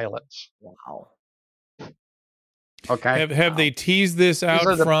unvaccinated pilots. Wow. Okay. Have they teased this out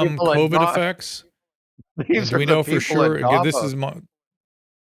from COVID effects? Do we know for sure? Again, this is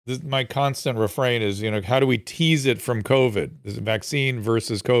my constant refrain is, how do we tease it from COVID? This vaccine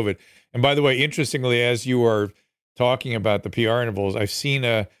versus COVID. And by the way, interestingly, as you are talking about the PR intervals, I've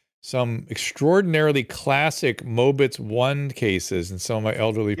seen some extraordinarily classic Mobitz 1 cases in some of my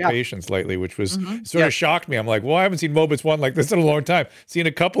elderly patients lately, which was sort of shocked me. I'm like, well, I haven't seen Mobitz 1 like this in a long time. Seen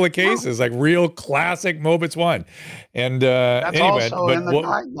a couple of cases, like real classic Mobitz 1. And that's also in the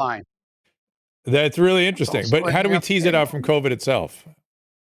guideline. That's really interesting. But how do we tease it out from COVID itself?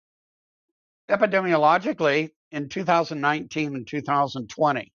 Epidemiologically, in 2019 and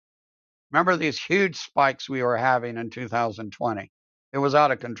 2020. Remember these huge spikes we were having in 2020? It was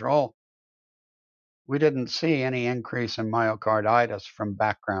out of control. We didn't see any increase in myocarditis from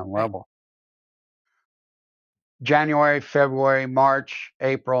background level. January, February, March,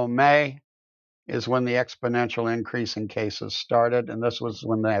 April, May is when the exponential increase in cases started, and this was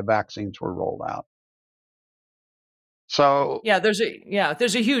when the vaccines were rolled out. So there's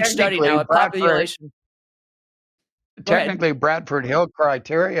a huge study now of population. Technically, Bradford Hill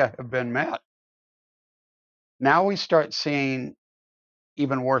criteria have been met. Now we start seeing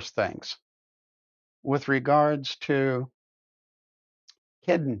even worse things with regards to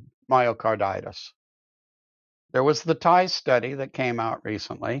hidden myocarditis. There was the TIES study that came out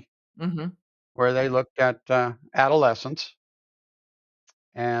recently, where they looked at adolescents,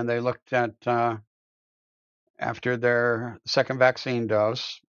 and they looked at after their second vaccine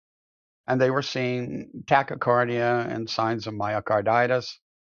dose, and they were seeing tachycardia and signs of myocarditis.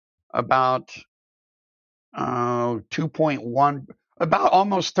 About 2.1, about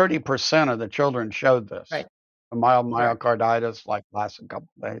almost 30% of the children showed this. Right. A mild myocarditis like lasted a couple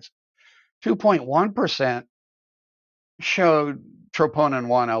of days. 2.1% showed troponin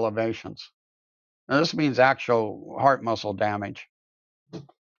 1 elevations. Now, this means actual heart muscle damage.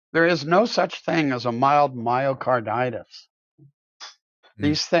 There is no such thing as a mild myocarditis.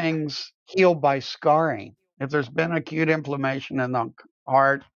 These things heal by scarring. If there's been acute inflammation in the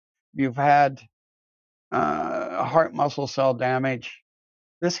heart, you've had heart muscle cell damage,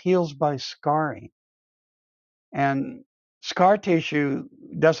 this heals by scarring. And scar tissue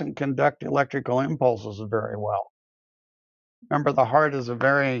doesn't conduct electrical impulses very well. Remember, the heart is a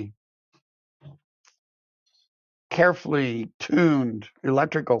very carefully tuned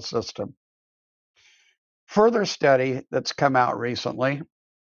electrical system. Further study that's come out recently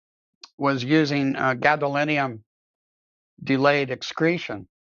was using gadolinium delayed excretion.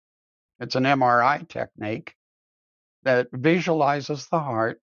 It's an MRI technique that visualizes the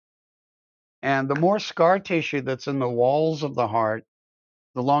heart. And the more scar tissue that's in the walls of the heart,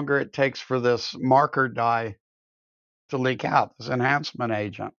 the longer it takes for this marker dye to leak out, this enhancement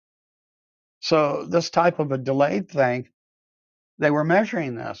agent. So this type of a delayed thing, they were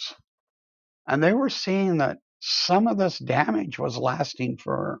measuring this, and they were seeing that some of this damage was lasting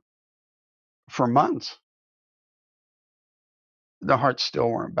for months. The hearts still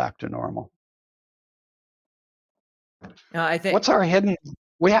weren't back to normal. No, I think what's our hidden?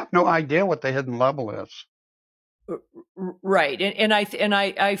 We have no idea what the hidden level is. Right. And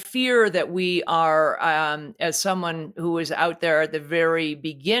I fear that we are, as someone who was out there at the very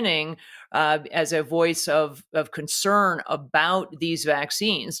beginning, as a voice of concern about these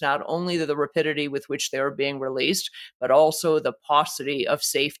vaccines, not only the rapidity with which they were being released, but also the paucity of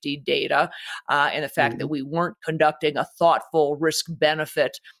safety data, and the fact that we weren't conducting a thoughtful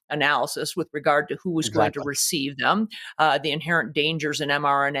risk-benefit analysis with regard to who was going to receive them, the inherent dangers in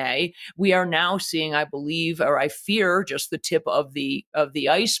mRNA. We are now seeing, I believe, or I fear, just the tip of the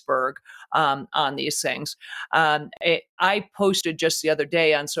iceberg on these things. I posted just the other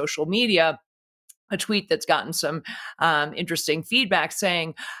day on social media a tweet that's gotten some interesting feedback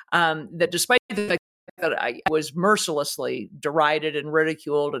saying that despite the fact that I was mercilessly derided and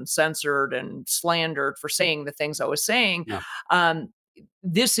ridiculed and censored and slandered for saying the things I was saying,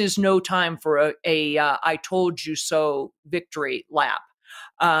 this is no time for a I told you so victory lap.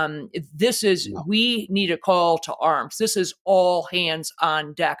 This is, we need a call to arms. This is all hands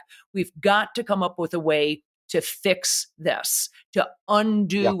on deck. We've got to come up with a way to fix this, to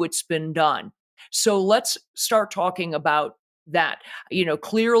undo what's been done. So let's start talking about that. You know,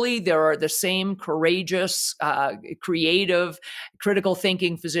 clearly there are the same courageous, creative, critical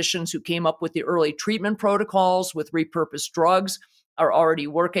thinking physicians who came up with the early treatment protocols with repurposed drugs are already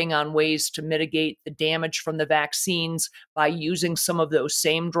working on ways to mitigate the damage from the vaccines by using some of those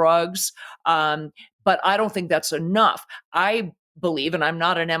same drugs. But I don't think that's enough. I believe, and I'm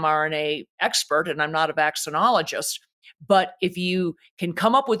not an mRNA expert and I'm not a vaccinologist, but if you can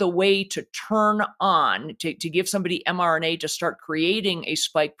come up with a way to turn on, to give somebody mRNA to start creating a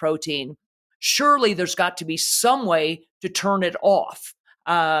spike protein, surely there's got to be some way to turn it off.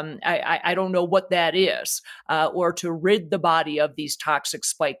 I don't know what that is, or to rid the body of these toxic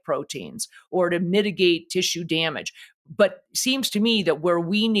spike proteins, or to mitigate tissue damage. But it seems to me that where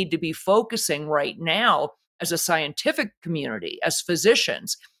we need to be focusing right now as a scientific community, as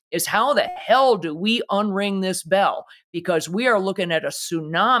physicians, is how the hell do we unring this bell? Because we are looking at a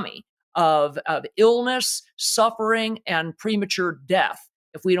tsunami of illness, suffering, and premature death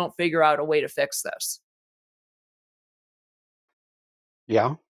if we don't figure out a way to fix this.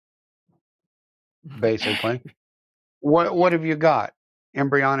 Yeah, basically. What have you got?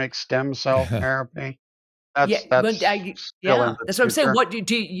 Embryonic stem cell therapy? That's still in the that's what I'm saying.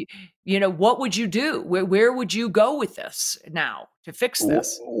 future. What what would you do? Where would you go with this now to fix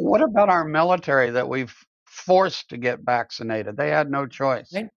this? What about our military that we've forced to get vaccinated? They had no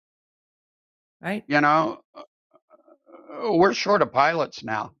choice. Right. Right. We're short of pilots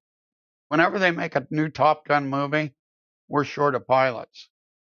now. Whenever they make a new Top Gun movie, we're short of pilots.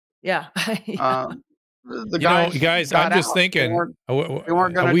 Yeah. The guys, I'm just out. thinking, they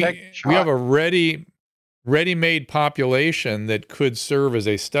weren't going to take the shot. We have a ready-made population that could serve as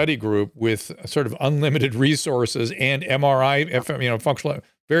a study group with sort of unlimited resources and MRI, functional,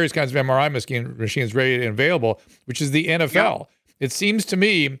 various kinds of MRI machines ready and available, which is the NFL. Yeah. It seems to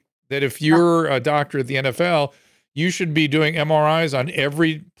me that if you're a doctor at the NFL, you should be doing MRIs on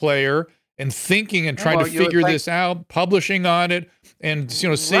every player and thinking and trying to figure this out, publishing on it, and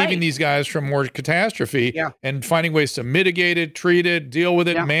saving these guys from more catastrophe, and finding ways to mitigate it, treat it, deal with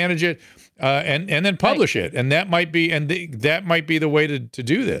it, manage it, and then publish it. And that might be the way to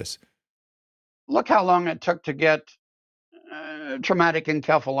do this. Look how long it took to get traumatic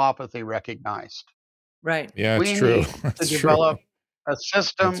encephalopathy recognized. Right. Yeah, it's true. To develop a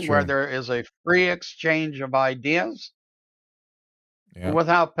system where there is a free exchange of ideas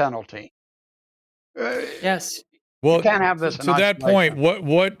without penalty. Yes. Well, you can't have this. To that point,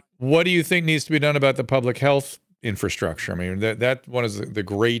 what do you think needs to be done about the public health infrastructure? I mean, that one is the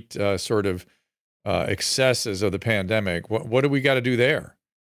great sort of excesses of the pandemic. What do we got to do there?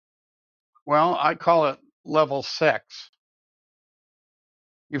 Well, I call it level 6.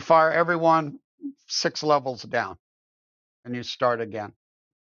 You fire everyone 6 levels down, and you start again.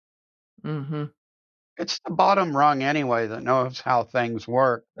 Mm-hmm. It's the bottom rung anyway that knows how things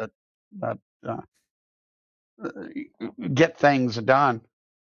work, that get things done.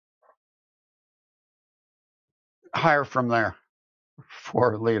 Hire from there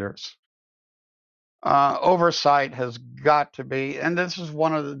for leaders. Oversight has got to be, and this is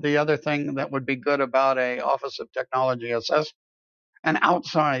one of the other thing that would be good about a Office of Technology Assessment, an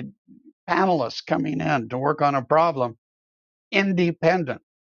outside panelist coming in to work on a problem independent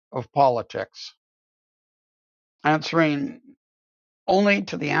of politics, answering only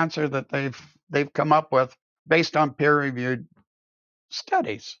to the answer that they've come up with based on peer-reviewed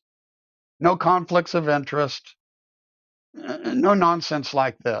studies. No conflicts of interest, no nonsense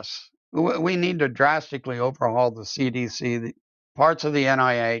like this. We need to drastically overhaul the CDC, the parts of the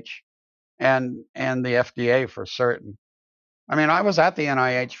NIH, and the FDA for certain. I mean, I was at the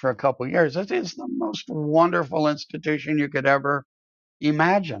NIH for a couple of years. It is the most wonderful institution you could ever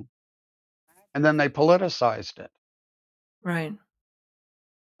imagine. And then they politicized it. Right.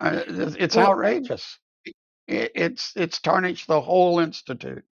 It's outrageous. It's tarnished the whole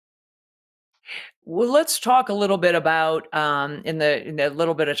institute. Well, let's talk a little bit about, in the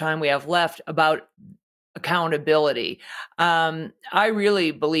little bit of time we have left, about accountability. I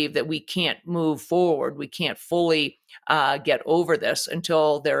really believe that we can't move forward. We can't fully get over this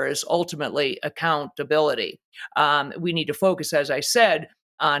until there is ultimately accountability. We need to focus, as I said,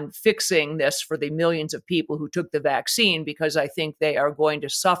 on fixing this for the millions of people who took the vaccine, because I think they are going to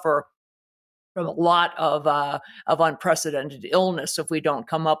suffer from a lot of unprecedented illness if we don't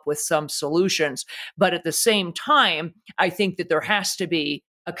come up with some solutions. But at the same time, I think that there has to be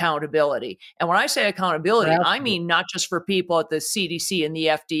accountability. And when I say accountability, I mean not just for people at the CDC and the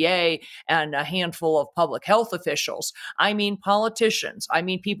FDA and a handful of public health officials. I mean politicians. I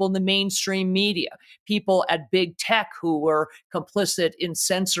mean people in the mainstream media, people at big tech who were complicit in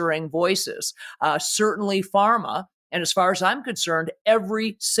censoring voices, certainly pharma. And as far as I'm concerned,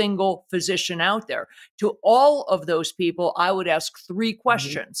 every single physician out there. To all of those people, I would ask 3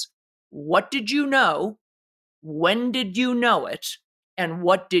 questions. What did you know? When did you know it? And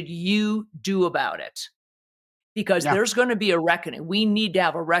what did you do about it? Because there's going to be a reckoning. We need to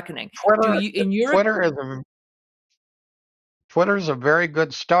have a reckoning. Twitter is a very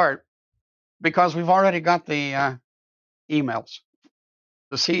good start, because we've already got the emails.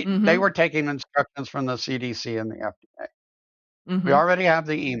 They were taking instructions from the CDC and the FDA. We already have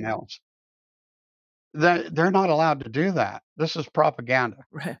the emails. They're not allowed to do that. This is propaganda.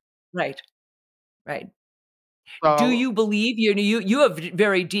 Right. So, do you believe you have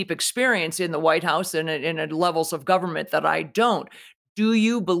very deep experience in the White House and in levels of government that I don't? Do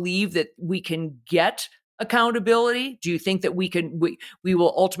you believe that we can get accountability? Do you think that we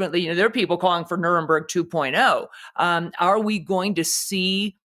will ultimately, there are people calling for Nuremberg 2.0. Are we going to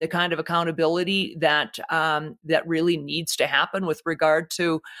see the kind of accountability that really needs to happen with regard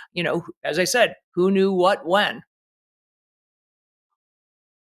to, as I said, who knew what when?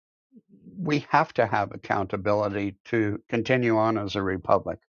 we have to have accountability to continue on as a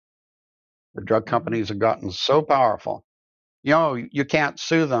republic. The drug companies have gotten so powerful. You can't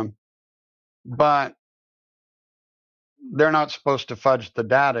sue them, but they're not supposed to fudge the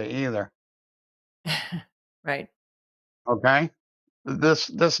data either. Right. Okay?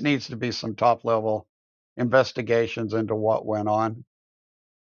 This needs to be some top level investigations into what went on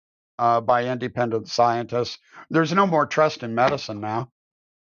by independent scientists. There's no more trust in medicine now.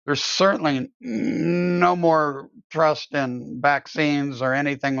 There's certainly no more trust in vaccines or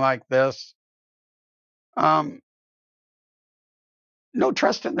anything like this. No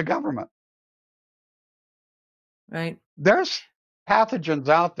trust in the government. Right. There's pathogens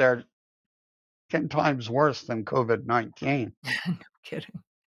out there 10 times worse than COVID-19. No kidding.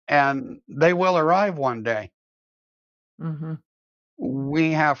 And they will arrive one day. Mm-hmm.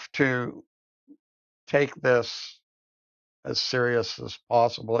 We have to take this as serious as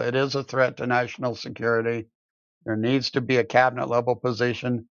possible. It is a threat to national security. There needs to be a cabinet level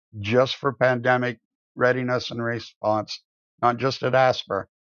position just for pandemic readiness and response, not just at ASPR.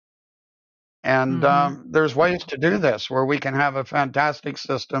 And there's ways to do this where we can have a fantastic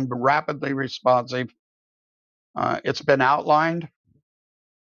system, rapidly responsive. It's been outlined.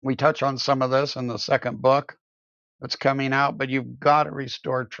 We touch on some of this in the second book that's coming out, but you've got to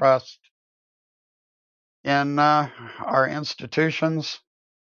restore trust in our institutions.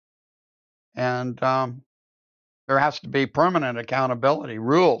 And there has to be permanent accountability,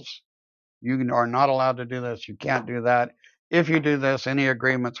 rules. You are not allowed to do this. You can't do that. If you do this, any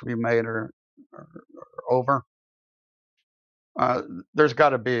agreements we made are over. There's got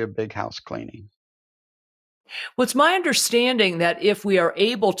to be a big house cleaning. Well, it's my understanding that if we are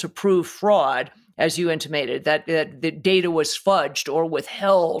able to prove fraud, as you intimated, that the data was fudged or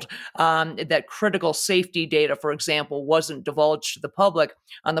withheld, that critical safety data, for example, wasn't divulged to the public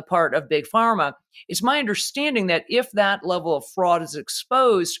on the part of Big Pharma, it's my understanding that if that level of fraud is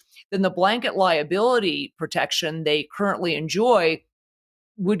exposed, then the blanket liability protection they currently enjoy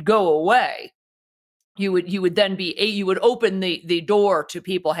would go away. You would then you would open the door to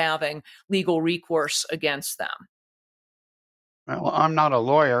people having legal recourse against them. Well, I'm not a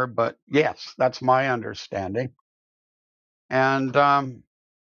lawyer, but yes, that's my understanding. And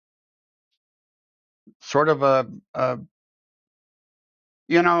sort of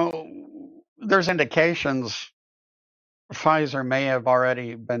there's indications Pfizer may have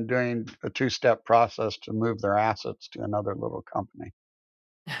already been doing a two-step process to move their assets to another little company.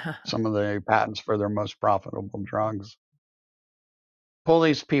 Some of the patents for their most profitable drugs. Pull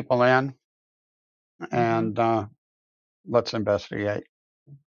these people in and let's investigate.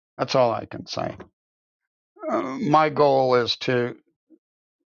 That's all I can say. My goal is to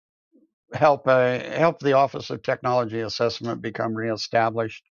help the Office of Technology Assessment become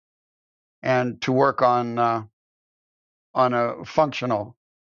reestablished and to work on a functional,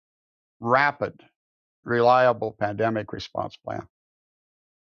 rapid, reliable pandemic response plan.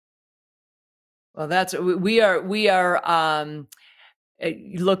 Well, we are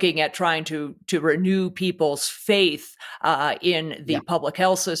looking at trying to renew people's faith in the public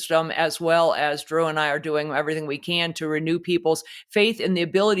health system, as well as Drew and I are doing everything we can to renew people's faith in the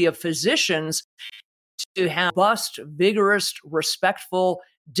ability of physicians to have robust, vigorous, respectful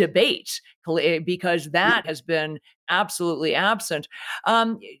debate, because that has been absolutely absent.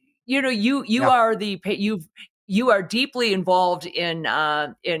 You are deeply involved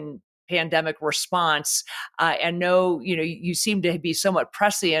in pandemic response, and know you seem to be somewhat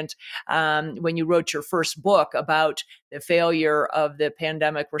prescient when you wrote your first book about the failure of the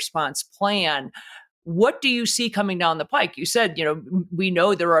pandemic response plan. What do you see coming down the pike? You said, we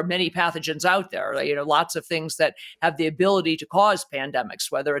know there are many pathogens out there, lots of things that have the ability to cause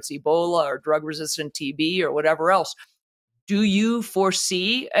pandemics, whether it's Ebola or drug-resistant TB or whatever else. Do you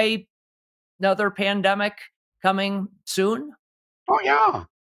foresee another pandemic coming soon? Oh, yeah.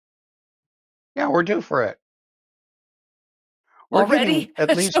 Yeah, we're due for it. Already?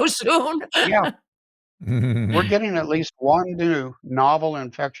 At least so soon? Yeah. We're getting at least one new novel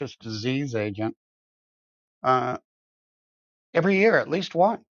infectious disease agent every year, at least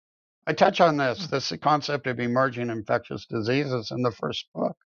one. I touch on this concept of emerging infectious diseases in the first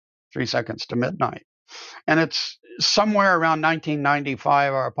book, 3 Seconds to Midnight. And it's somewhere around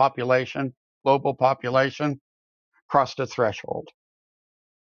 1995, our global population, crossed a threshold.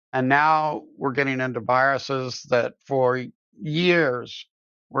 And now we're getting into viruses that for years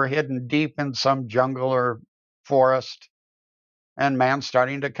were hidden deep in some jungle or forest, and man's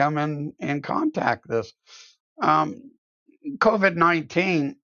starting to come in contact this.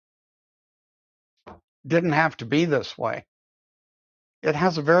 COVID-19 didn't have to be this way. it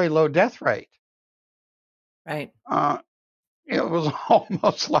has a very low death rate. Right. It was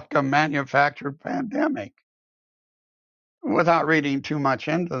almost like a manufactured pandemic, without reading too much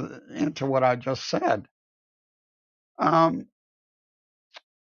into what I just said.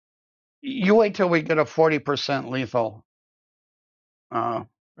 You wait till we get a 40% lethal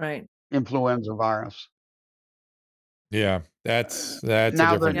Right. influenza virus. Yeah, that's a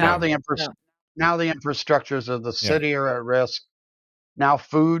Now different Yeah. thing. now the infrastructures of the Yeah. city are at risk. Now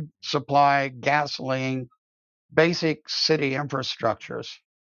food supply, gasoline, basic city infrastructures.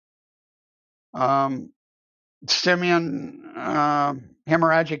 Simian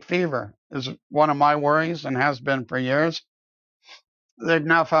hemorrhagic fever is one of my worries and has been for years. They've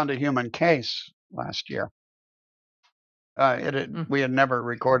now found a human case last year. We had never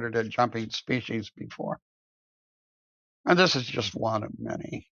recorded a jumping species before. And this is just one of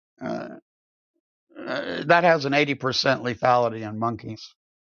many. That has an 80% lethality in monkeys.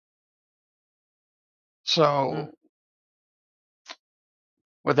 So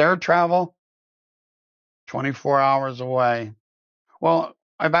with air travel, 24 hours away. Well,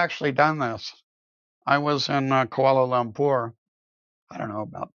 I've actually done this. I was in Kuala Lumpur, I don't know,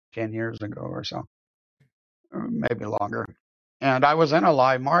 about 10 years ago or so, or maybe longer. And I was in a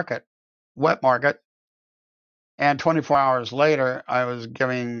live market, wet market. And 24 hours later, I was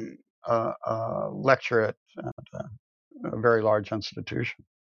giving a lecture at a very large institution.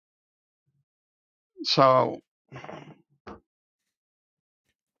 So,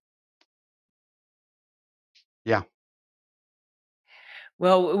 yeah.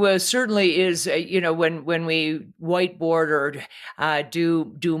 Well, it certainly is. When we whiteboard or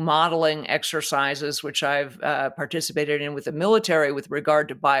do modeling exercises, which I've participated in with the military with regard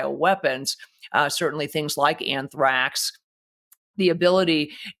to bioweapons, certainly things like anthrax. The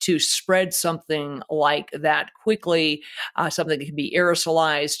ability to spread something like that quickly, something that can be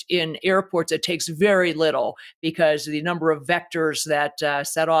aerosolized in airports, it takes very little because the number of vectors that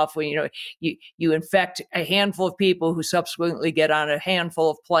set off when you infect a handful of people who subsequently get on a handful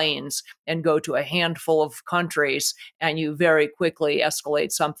of planes and go to a handful of countries, and you very quickly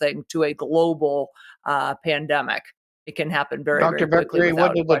escalate something to a global pandemic. It can happen very, Dr. very quickly. Vickery, what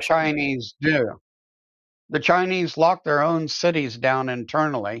Without did the question. Chinese do? The Chinese locked their own cities down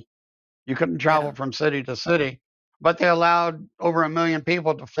internally. You couldn't travel from city to city, but they allowed over 1 million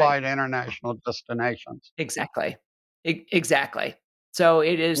people to fly to international destinations. Exactly. Exactly. So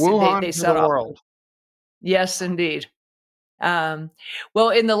it is, Wuhan they to set the off. world. Yes, indeed. Well,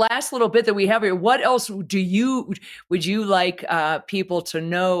 in the last little bit that we have here, what else would you like people to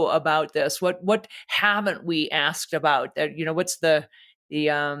know about this? What haven't we asked about? That what's the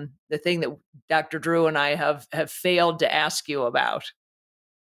thing that Dr. Drew and I have failed to ask you about?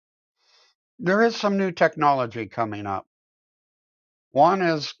 There is some new technology coming up. One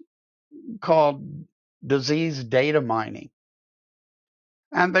is called disease data mining.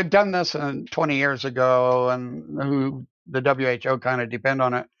 And they've done this 20 years ago, and the WHO kind of depend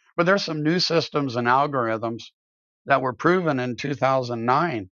on it. But there's some new systems and algorithms that were proven in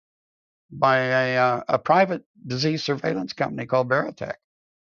 2009 by a private disease surveillance company called Veritech.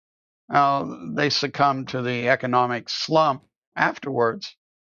 They succumbed to the economic slump afterwards,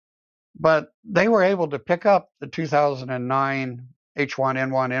 but they were able to pick up the 2009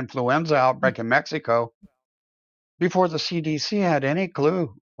 H1N1 influenza outbreak in Mexico before the CDC had any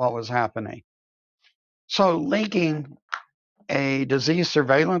clue what was happening. So linking a disease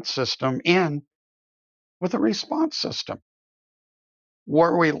surveillance system in with a response system.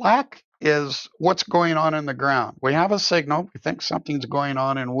 Where we lack is what's going on in the ground. We have a signal. We think something's going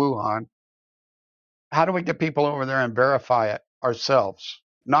on in Wuhan. How do we get people over there and verify it ourselves?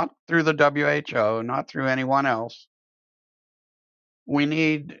 Not through the WHO, not through anyone else. We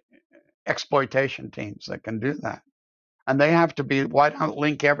need exploitation teams that can do that. And they have to be, why don't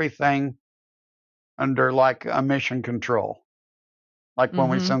link everything under like a mission control? Like when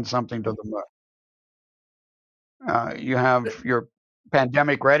we send something to the moon. You have your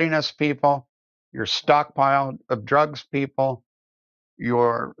pandemic readiness people, your stockpile of drugs people,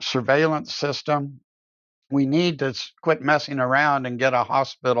 your surveillance system. We need to quit messing around and get a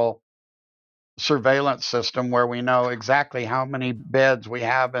hospital surveillance system where we know exactly how many beds we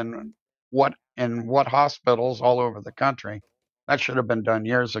have in what hospitals all over the country. That should have been done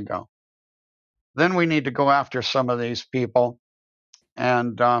years ago. Then we need to go after some of these people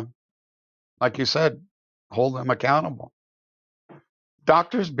and, like you said, hold them accountable.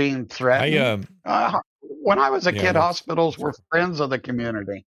 Doctors being threatened. When I was a kid, hospitals were friends of the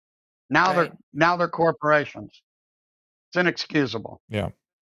community. Now they're corporations. It's inexcusable. Yeah,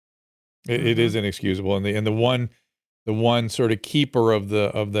 it is inexcusable. And the the one sort of keeper of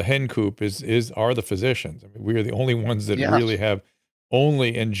the hen coop are the physicians. I mean, we are the only ones that really have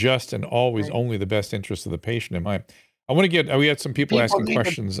only and just and always only the best interest of the patient in mind. I want to get. We had some people asking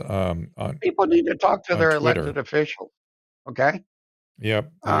questions on. People need to talk to their Twitter. elected officials. Okay.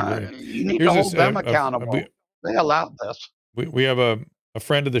 Yep, I agree. You need to hold them accountable. They allowed this. We have a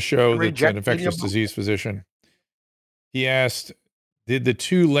friend of the show that's an infectious disease physician. He asked, did the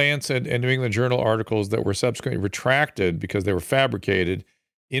 2 Lancet and New England Journal articles that were subsequently retracted because they were fabricated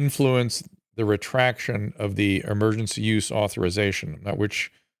influence the retraction of the emergency use authorization? Not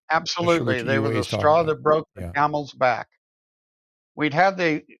which. Absolutely. They were the straw that broke the camel's back. We'd had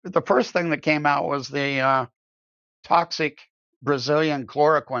the first thing that came out was the toxic Brazilian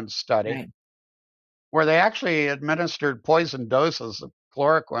chloroquine study, where they actually administered poison doses of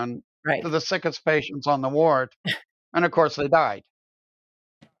chloroquine to the sickest patients on the ward. And of course, they died.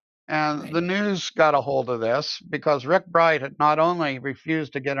 And the news got a hold of this because Rick Bright had not only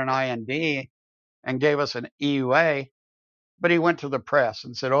refused to get an IND and gave us an EUA, but he went to the press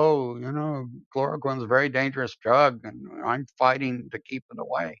and said, oh, chloroquine's a very dangerous drug, and I'm fighting to keep it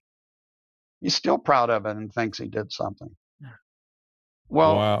away. He's still proud of it and thinks he did something.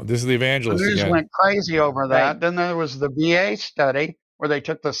 Well, wow, this is the evangelist the news again. went crazy over that. Then there was the VA study where they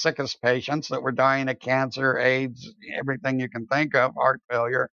took the sickest patients that were dying of cancer, AIDS, everything you can think of, heart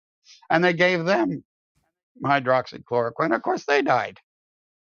failure, and they gave them hydroxychloroquine. Of course, they died.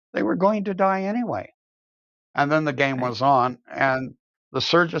 They were going to die anyway. And then the game was on, and the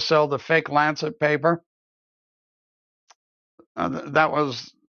Surgicel, the fake Lancet paper, that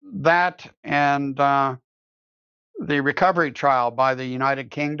was that, and the recovery trial by the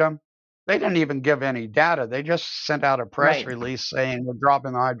United Kingdom. They didn't even give any data. They just sent out a press release saying we're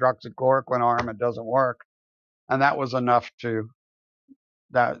dropping the hydroxychloroquine arm. It doesn't work. And that was enough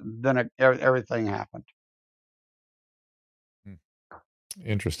then everything happened.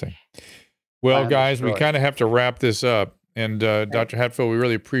 Interesting. Well, guys, we kind of have to wrap this up. And Dr. Hatfield, we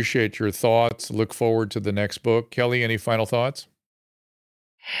really appreciate your thoughts. Look forward to the next book. Kelly, any final thoughts?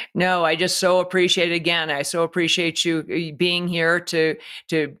 No, I just so appreciate it. Again, I so appreciate you being here to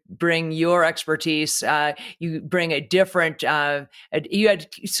bring your expertise. You bring a different, you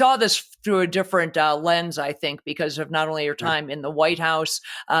saw this through a different lens, I think, because of not only your time in the White House,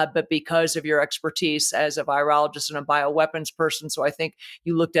 but because of your expertise as a virologist and a bioweapons person. So I think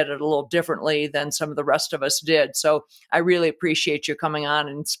you looked at it a little differently than some of the rest of us did. So I really appreciate you coming on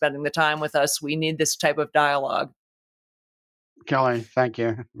and spending the time with us. We need this type of dialogue. Kelly, thank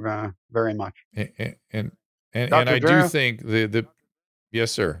you very much. And I do think the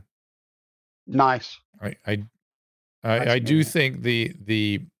yes, sir. Nice. I do think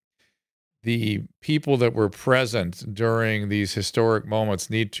the people that were present during these historic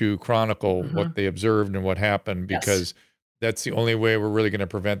moments need to chronicle what they observed and what happened, because that's the only way we're really going to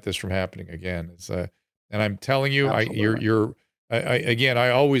prevent this from happening again. It's and I'm telling you, I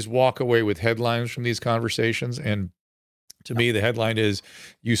always walk away with headlines from these conversations, and to me, the headline is,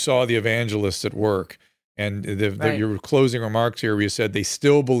 you saw the evangelists at work. And your closing remarks here, where you said they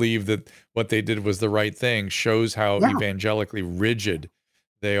still believe that what they did was the right thing, shows how evangelically rigid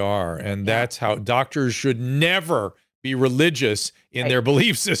they are. And that's how doctors should never be religious in their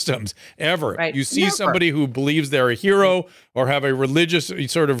belief systems, ever. You see somebody who believes they're a hero or have a religious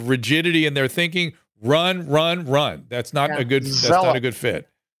sort of rigidity in their thinking, run. That's not a good fit.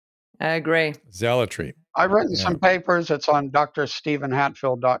 I agree. Zealotry. I've written some papers. It's on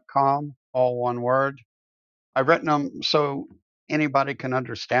drstephenhatfield.com, all one word. I've written them so anybody can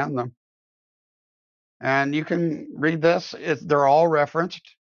understand them. And you can read this. They're all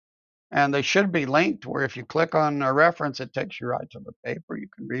referenced, and they should be linked, where if you click on a reference, it takes you right to the paper. You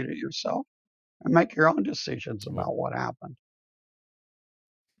can read it yourself and make your own decisions about what happened.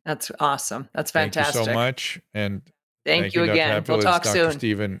 That's awesome. That's fantastic. Thank you so much. And thank you again. We'll talk soon. Dr.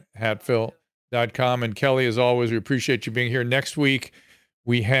 Stephen Hatfield. And Kelly, as always, we appreciate you being here. Next week,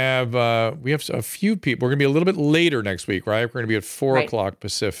 we have a few people. We're going to be a little bit later next week, right? We're going to be at 4 o'clock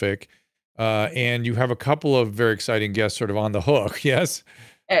Pacific. And you have a couple of very exciting guests sort of on the hook. Yes?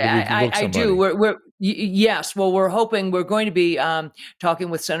 I do. Yes. Well, we're hoping we're going to be talking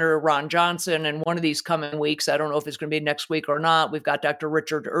with Senator Ron Johnson in one of these coming weeks. I don't know if it's going to be next week or not. We've got Dr.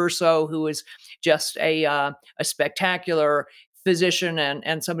 Richard Urso, who is just a spectacular physician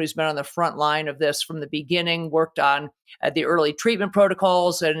and somebody who's been on the front line of this from the beginning, worked on the early treatment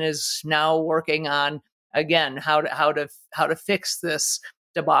protocols, and is now working on, again, how to fix this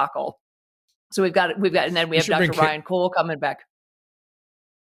debacle. So we've got, and then we have Dr. Ryan Cole coming back.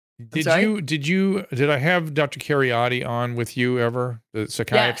 Did I have Dr. Cariotti on with you ever? The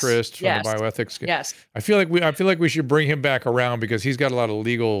psychiatrist from the bioethics? Yes. I feel like we should bring him back around because he's got a lot of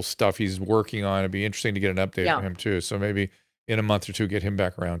legal stuff he's working on. It'd be interesting to get an update from him too. So maybe in a month or two, get him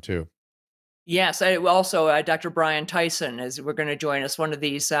back around too. Yes, also Dr. Brian Tyson we're going to join us one of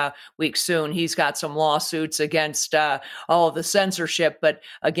these weeks soon. He's got some lawsuits against all of the censorship, but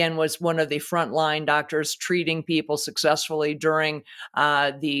again was one of the frontline doctors treating people successfully during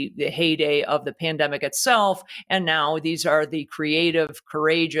the heyday of the pandemic itself. And now these are the creative,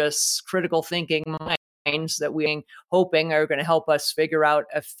 courageous, critical thinking minds that we're hoping are going to help us figure out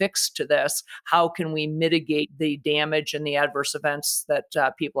a fix to this. How can we mitigate the damage and the adverse events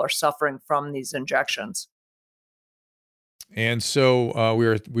that people are suffering from these injections? And so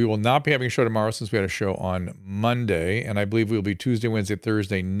we will not be having a show tomorrow since we had a show on Monday, and I believe we'll be Tuesday, Wednesday,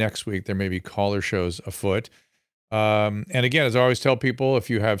 Thursday next week. There may be caller shows afoot. And again, as I always tell people, if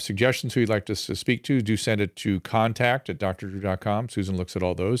you have suggestions who you'd like us to speak to, do send it to contact@drdrew.com. Susan looks at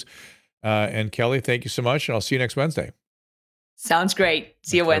all those. And Kelly, thank you so much, and I'll see you next Wednesday. Sounds great.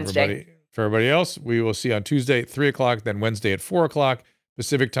 See you Wednesday. For everybody else, we will see you on Tuesday at 3 o'clock, then Wednesday at 4 o'clock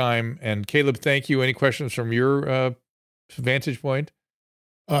Pacific time. And Caleb, thank you. Any questions from your vantage point?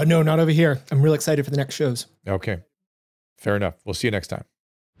 No, not over here. I'm real excited for the next shows. Okay. Fair enough. We'll see you next time.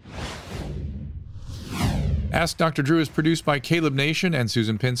 Ask Dr. Drew is produced by Caleb Nation and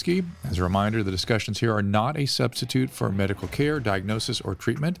Susan Pinsky. As a reminder, the discussions here are not a substitute for medical care, diagnosis, or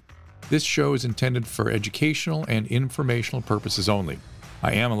treatment. This show is intended for educational and informational purposes only.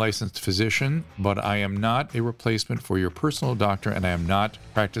 I am a licensed physician, but I am not a replacement for your personal doctor, and I am not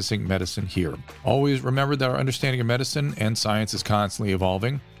practicing medicine here. Always remember that our understanding of medicine and science is constantly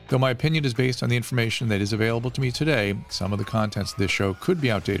evolving. Though my opinion is based on the information that is available to me today, some of the contents of this show could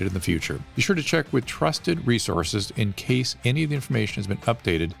be outdated in the future. Be sure to check with trusted resources in case any of the information has been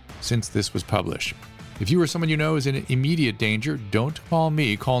updated since this was published. If you or someone you know is in immediate danger, don't call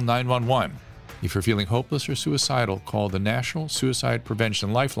me, call 911. If you're feeling hopeless or suicidal, call the National Suicide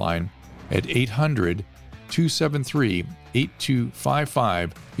Prevention Lifeline at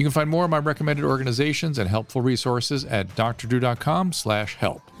 800-273-8255. You can find more of my recommended organizations and helpful resources at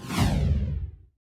drdrew.com/help.